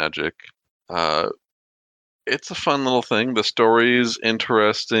cast magic. It's a fun little thing. The story is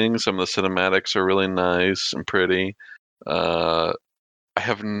interesting. Some of the cinematics are really nice and pretty. I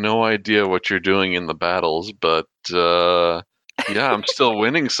have no idea what you're doing in the battles, but yeah, I'm still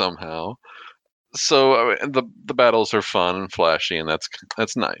winning somehow. So the battles are fun and flashy, and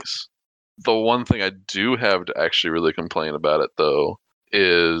that's nice. The one thing I do have to actually really complain about it, though,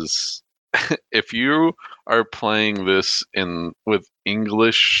 is if you are playing this with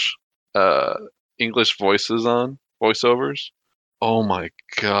English voiceovers. Oh my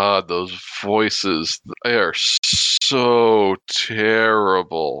god, those voices, they are so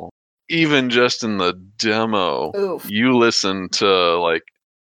terrible. Even just in the demo, Oof. you listen to like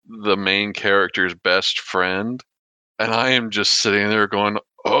the main character's best friend, and I am just sitting there going,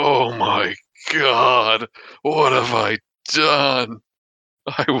 oh my god, what have I done?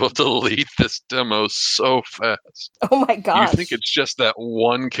 I will delete this demo so fast. Oh my gosh. You think it's just that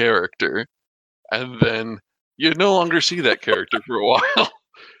one character, and then you no longer see that character for a while.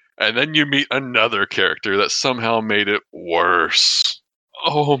 And then you meet another character that somehow made it worse.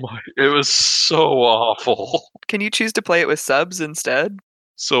 Oh my, it was so awful. Can you choose to play it with subs instead?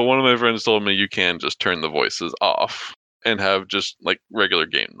 So one of my friends told me you can just turn the voices off and have just like regular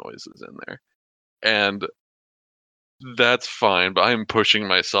game noises in there. And that's fine, but I'm pushing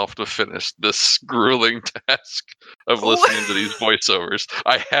myself to finish this grueling task of listening to these voiceovers.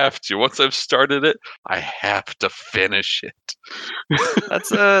 I have to. Once I've started it, I have to finish it.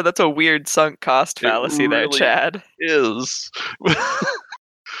 That's a weird sunk cost fallacy there, really Chad. Is.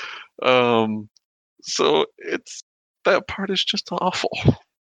 So that part is just awful.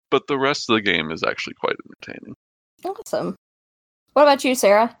 But the rest of the game is actually quite entertaining. Awesome. What about you,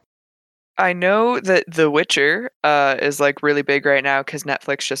 Sarah? I know that The Witcher is like really big right now because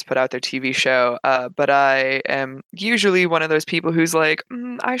Netflix just put out their TV show. But I am usually one of those people who's like,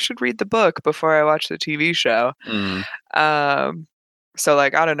 I should read the book before I watch the TV show. So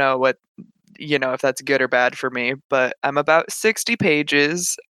like, I don't know if that's good or bad for me, but I'm about 60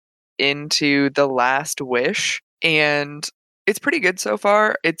 pages into The Last Wish, and it's pretty good so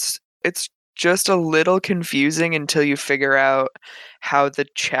far. It's just a little confusing until you figure out how the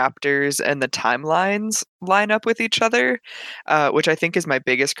chapters and the timelines line up with each other, which I think is my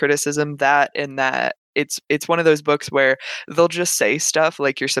biggest criticism. That it's one of those books where they'll just say stuff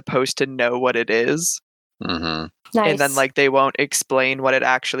like you're supposed to know what it is. Mm-hmm. Nice. And then like they won't explain what it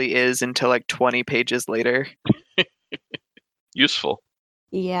actually is until like 20 pages later. Useful.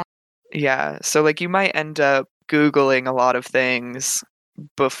 Yeah. Yeah. So like you might end up Googling a lot of things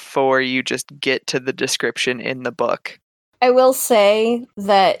before you just get to the description in the book. I will say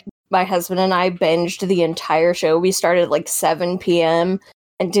that my husband and I binged the entire show. We started at like 7 p.m.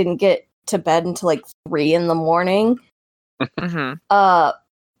 and didn't get to bed until like 3 in the morning. Mm-hmm.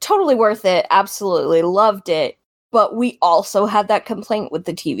 Totally worth it. Absolutely loved it. But we also had that complaint with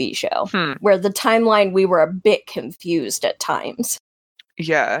the TV show, where the timeline, we were a bit confused at times.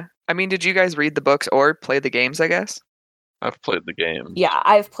 Yeah. I mean, did you guys read the books or play the games, I guess? I've played the game. Yeah,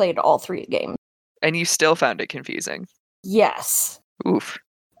 I've played all 3 games. And you still found it confusing? Yes. Oof.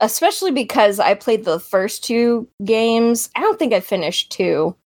 Especially because I played the first 2 games. I don't think I finished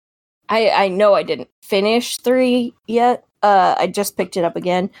 2. I know I didn't finish 3 yet. I just picked it up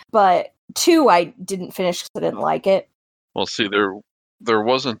again. But 2 I didn't finish because I didn't like it. Well, see, there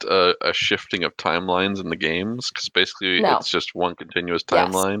wasn't a shifting of timelines in the games, because basically it's just one continuous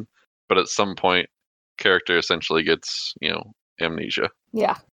timeline. Yes. But at some point, character essentially gets, amnesia.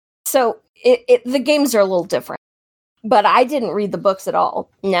 Yeah. So the games are a little different. But I didn't read the books at all.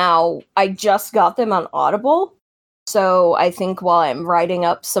 Now, I just got them on Audible. So I think while I'm writing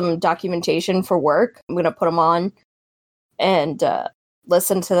up some documentation for work, I'm going to put them on and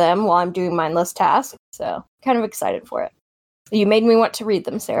listen to them while I'm doing mindless tasks. So kind of excited for it. You made me want to read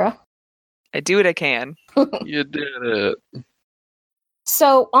them, Sarah. I do what I can. You did it.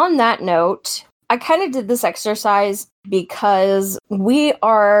 So on that note, I kind of did this exercise because we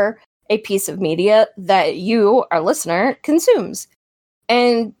are a piece of media that you, our listener, consumes.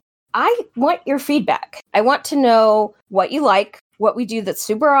 And I want your feedback. I want to know what you like, what we do that's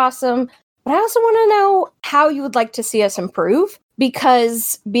super awesome, but I also want to know how you would like to see us improve,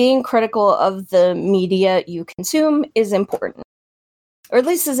 because being critical of the media you consume is important, or at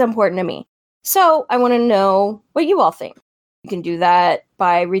least is important to me. So I want to know what you all think. You can do that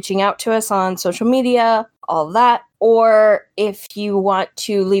by reaching out to us on social media, all of that. Or if you want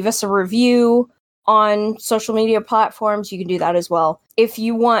to leave us a review on social media platforms, you can do that as well. If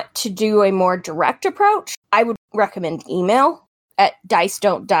you want to do a more direct approach, I would recommend email at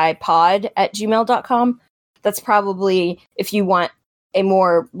dicedon'tdiepod@gmail.com. That's probably, if you want a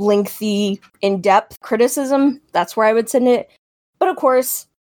more lengthy, in-depth criticism, that's where I would send it. But of course,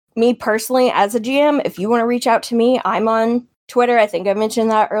 me personally, as a GM, if you want to reach out to me, I'm on Twitter. I think I mentioned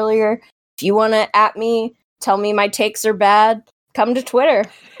that earlier. If you want to @ me, tell me my takes are bad, come to Twitter.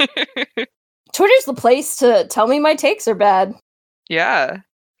 Twitter's the place to tell me my takes are bad. Yeah.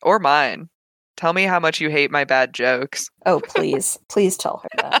 Or mine. Tell me how much you hate my bad jokes. Oh, please. Please tell her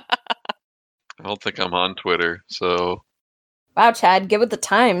that. I don't think I'm on Twitter, so Wow, Chad, get with the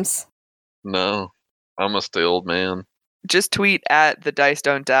times. no. I'm a stay old man. Just tweet at the Dice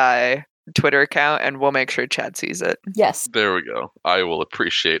Don't Die Twitter account and we'll make sure Chad sees it. Yes. There we go. I will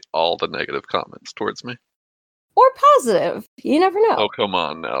appreciate all the negative comments towards me. Or positive. You never know. Oh, come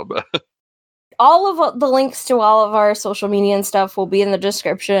on now. All of the links to all of our social media and stuff will be in the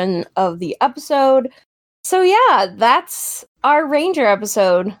description of the episode. So yeah, that's our Ranger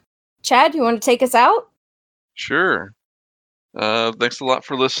episode. Chad, you want to take us out? Sure. Thanks a lot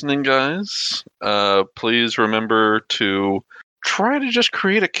for listening, guys. Please remember to try to just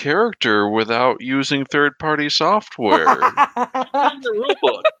create a character without using third-party software. The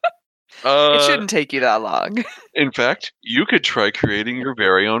rulebook. It shouldn't take you that long. In fact, you could try creating your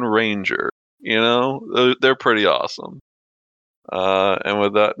very own Ranger. You know, they're pretty awesome. And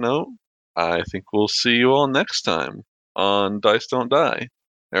with that note, I think we'll see you all next time on Dice Don't Die.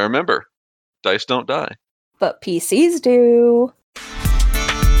 And remember, dice don't die. But PCs do.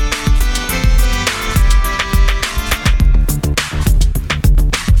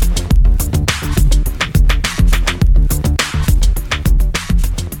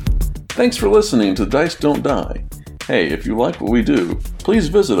 Thanks for listening to Dice Don't Die. Hey, if you like what we do, please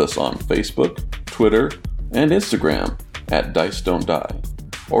visit us on Facebook, Twitter, and Instagram at Dice Don't Die,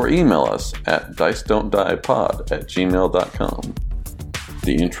 or email us at dicedon'tdiepod@gmail.com.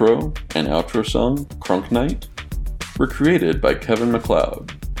 The intro and outro song, Crunk Night, were created by Kevin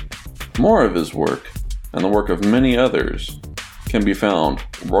MacLeod. More of his work, and the work of many others, can be found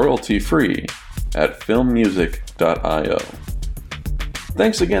royalty-free at filmmusic.io.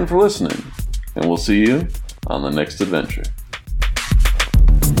 Thanks again for listening, and we'll see you on the next adventure.